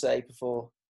words you want to say before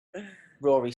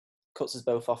Rory cuts us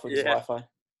both off with his Wi-Fi?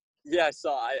 Yeah, I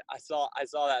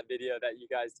saw that video that you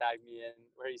guys tagged me in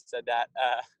where he said that.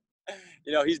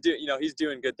 You know, he's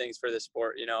doing good things for the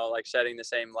sport. You know, like shedding the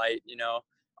same light, you know,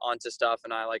 onto stuff,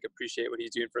 and I like appreciate what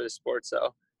he's doing for the sport.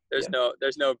 So there's no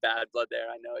bad blood there.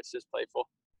 I know it's just playful.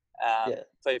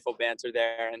 Playful banter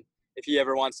there. And if he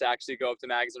ever wants to actually go up to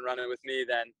Mags and run it with me,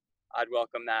 then I'd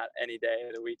welcome that any day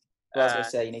of the week. Well, I was going to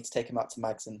say, you need to take him out to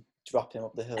Mags and drop him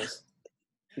up the hills.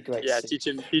 It'd be great. Yeah, teach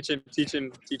him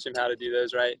how to do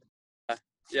those, right?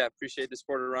 Yeah, appreciate the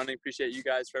sport of running. Appreciate you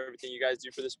guys for everything you guys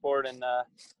do for the sport, and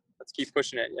let's keep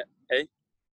pushing it. Yeah. Hey.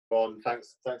 Well,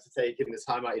 thanks for taking the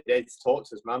time out of your day to talk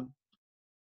to us, man.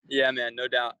 Yeah, man, no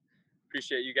doubt.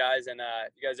 Appreciate you guys, and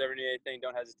if you guys ever need anything,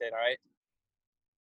 don't hesitate. All right.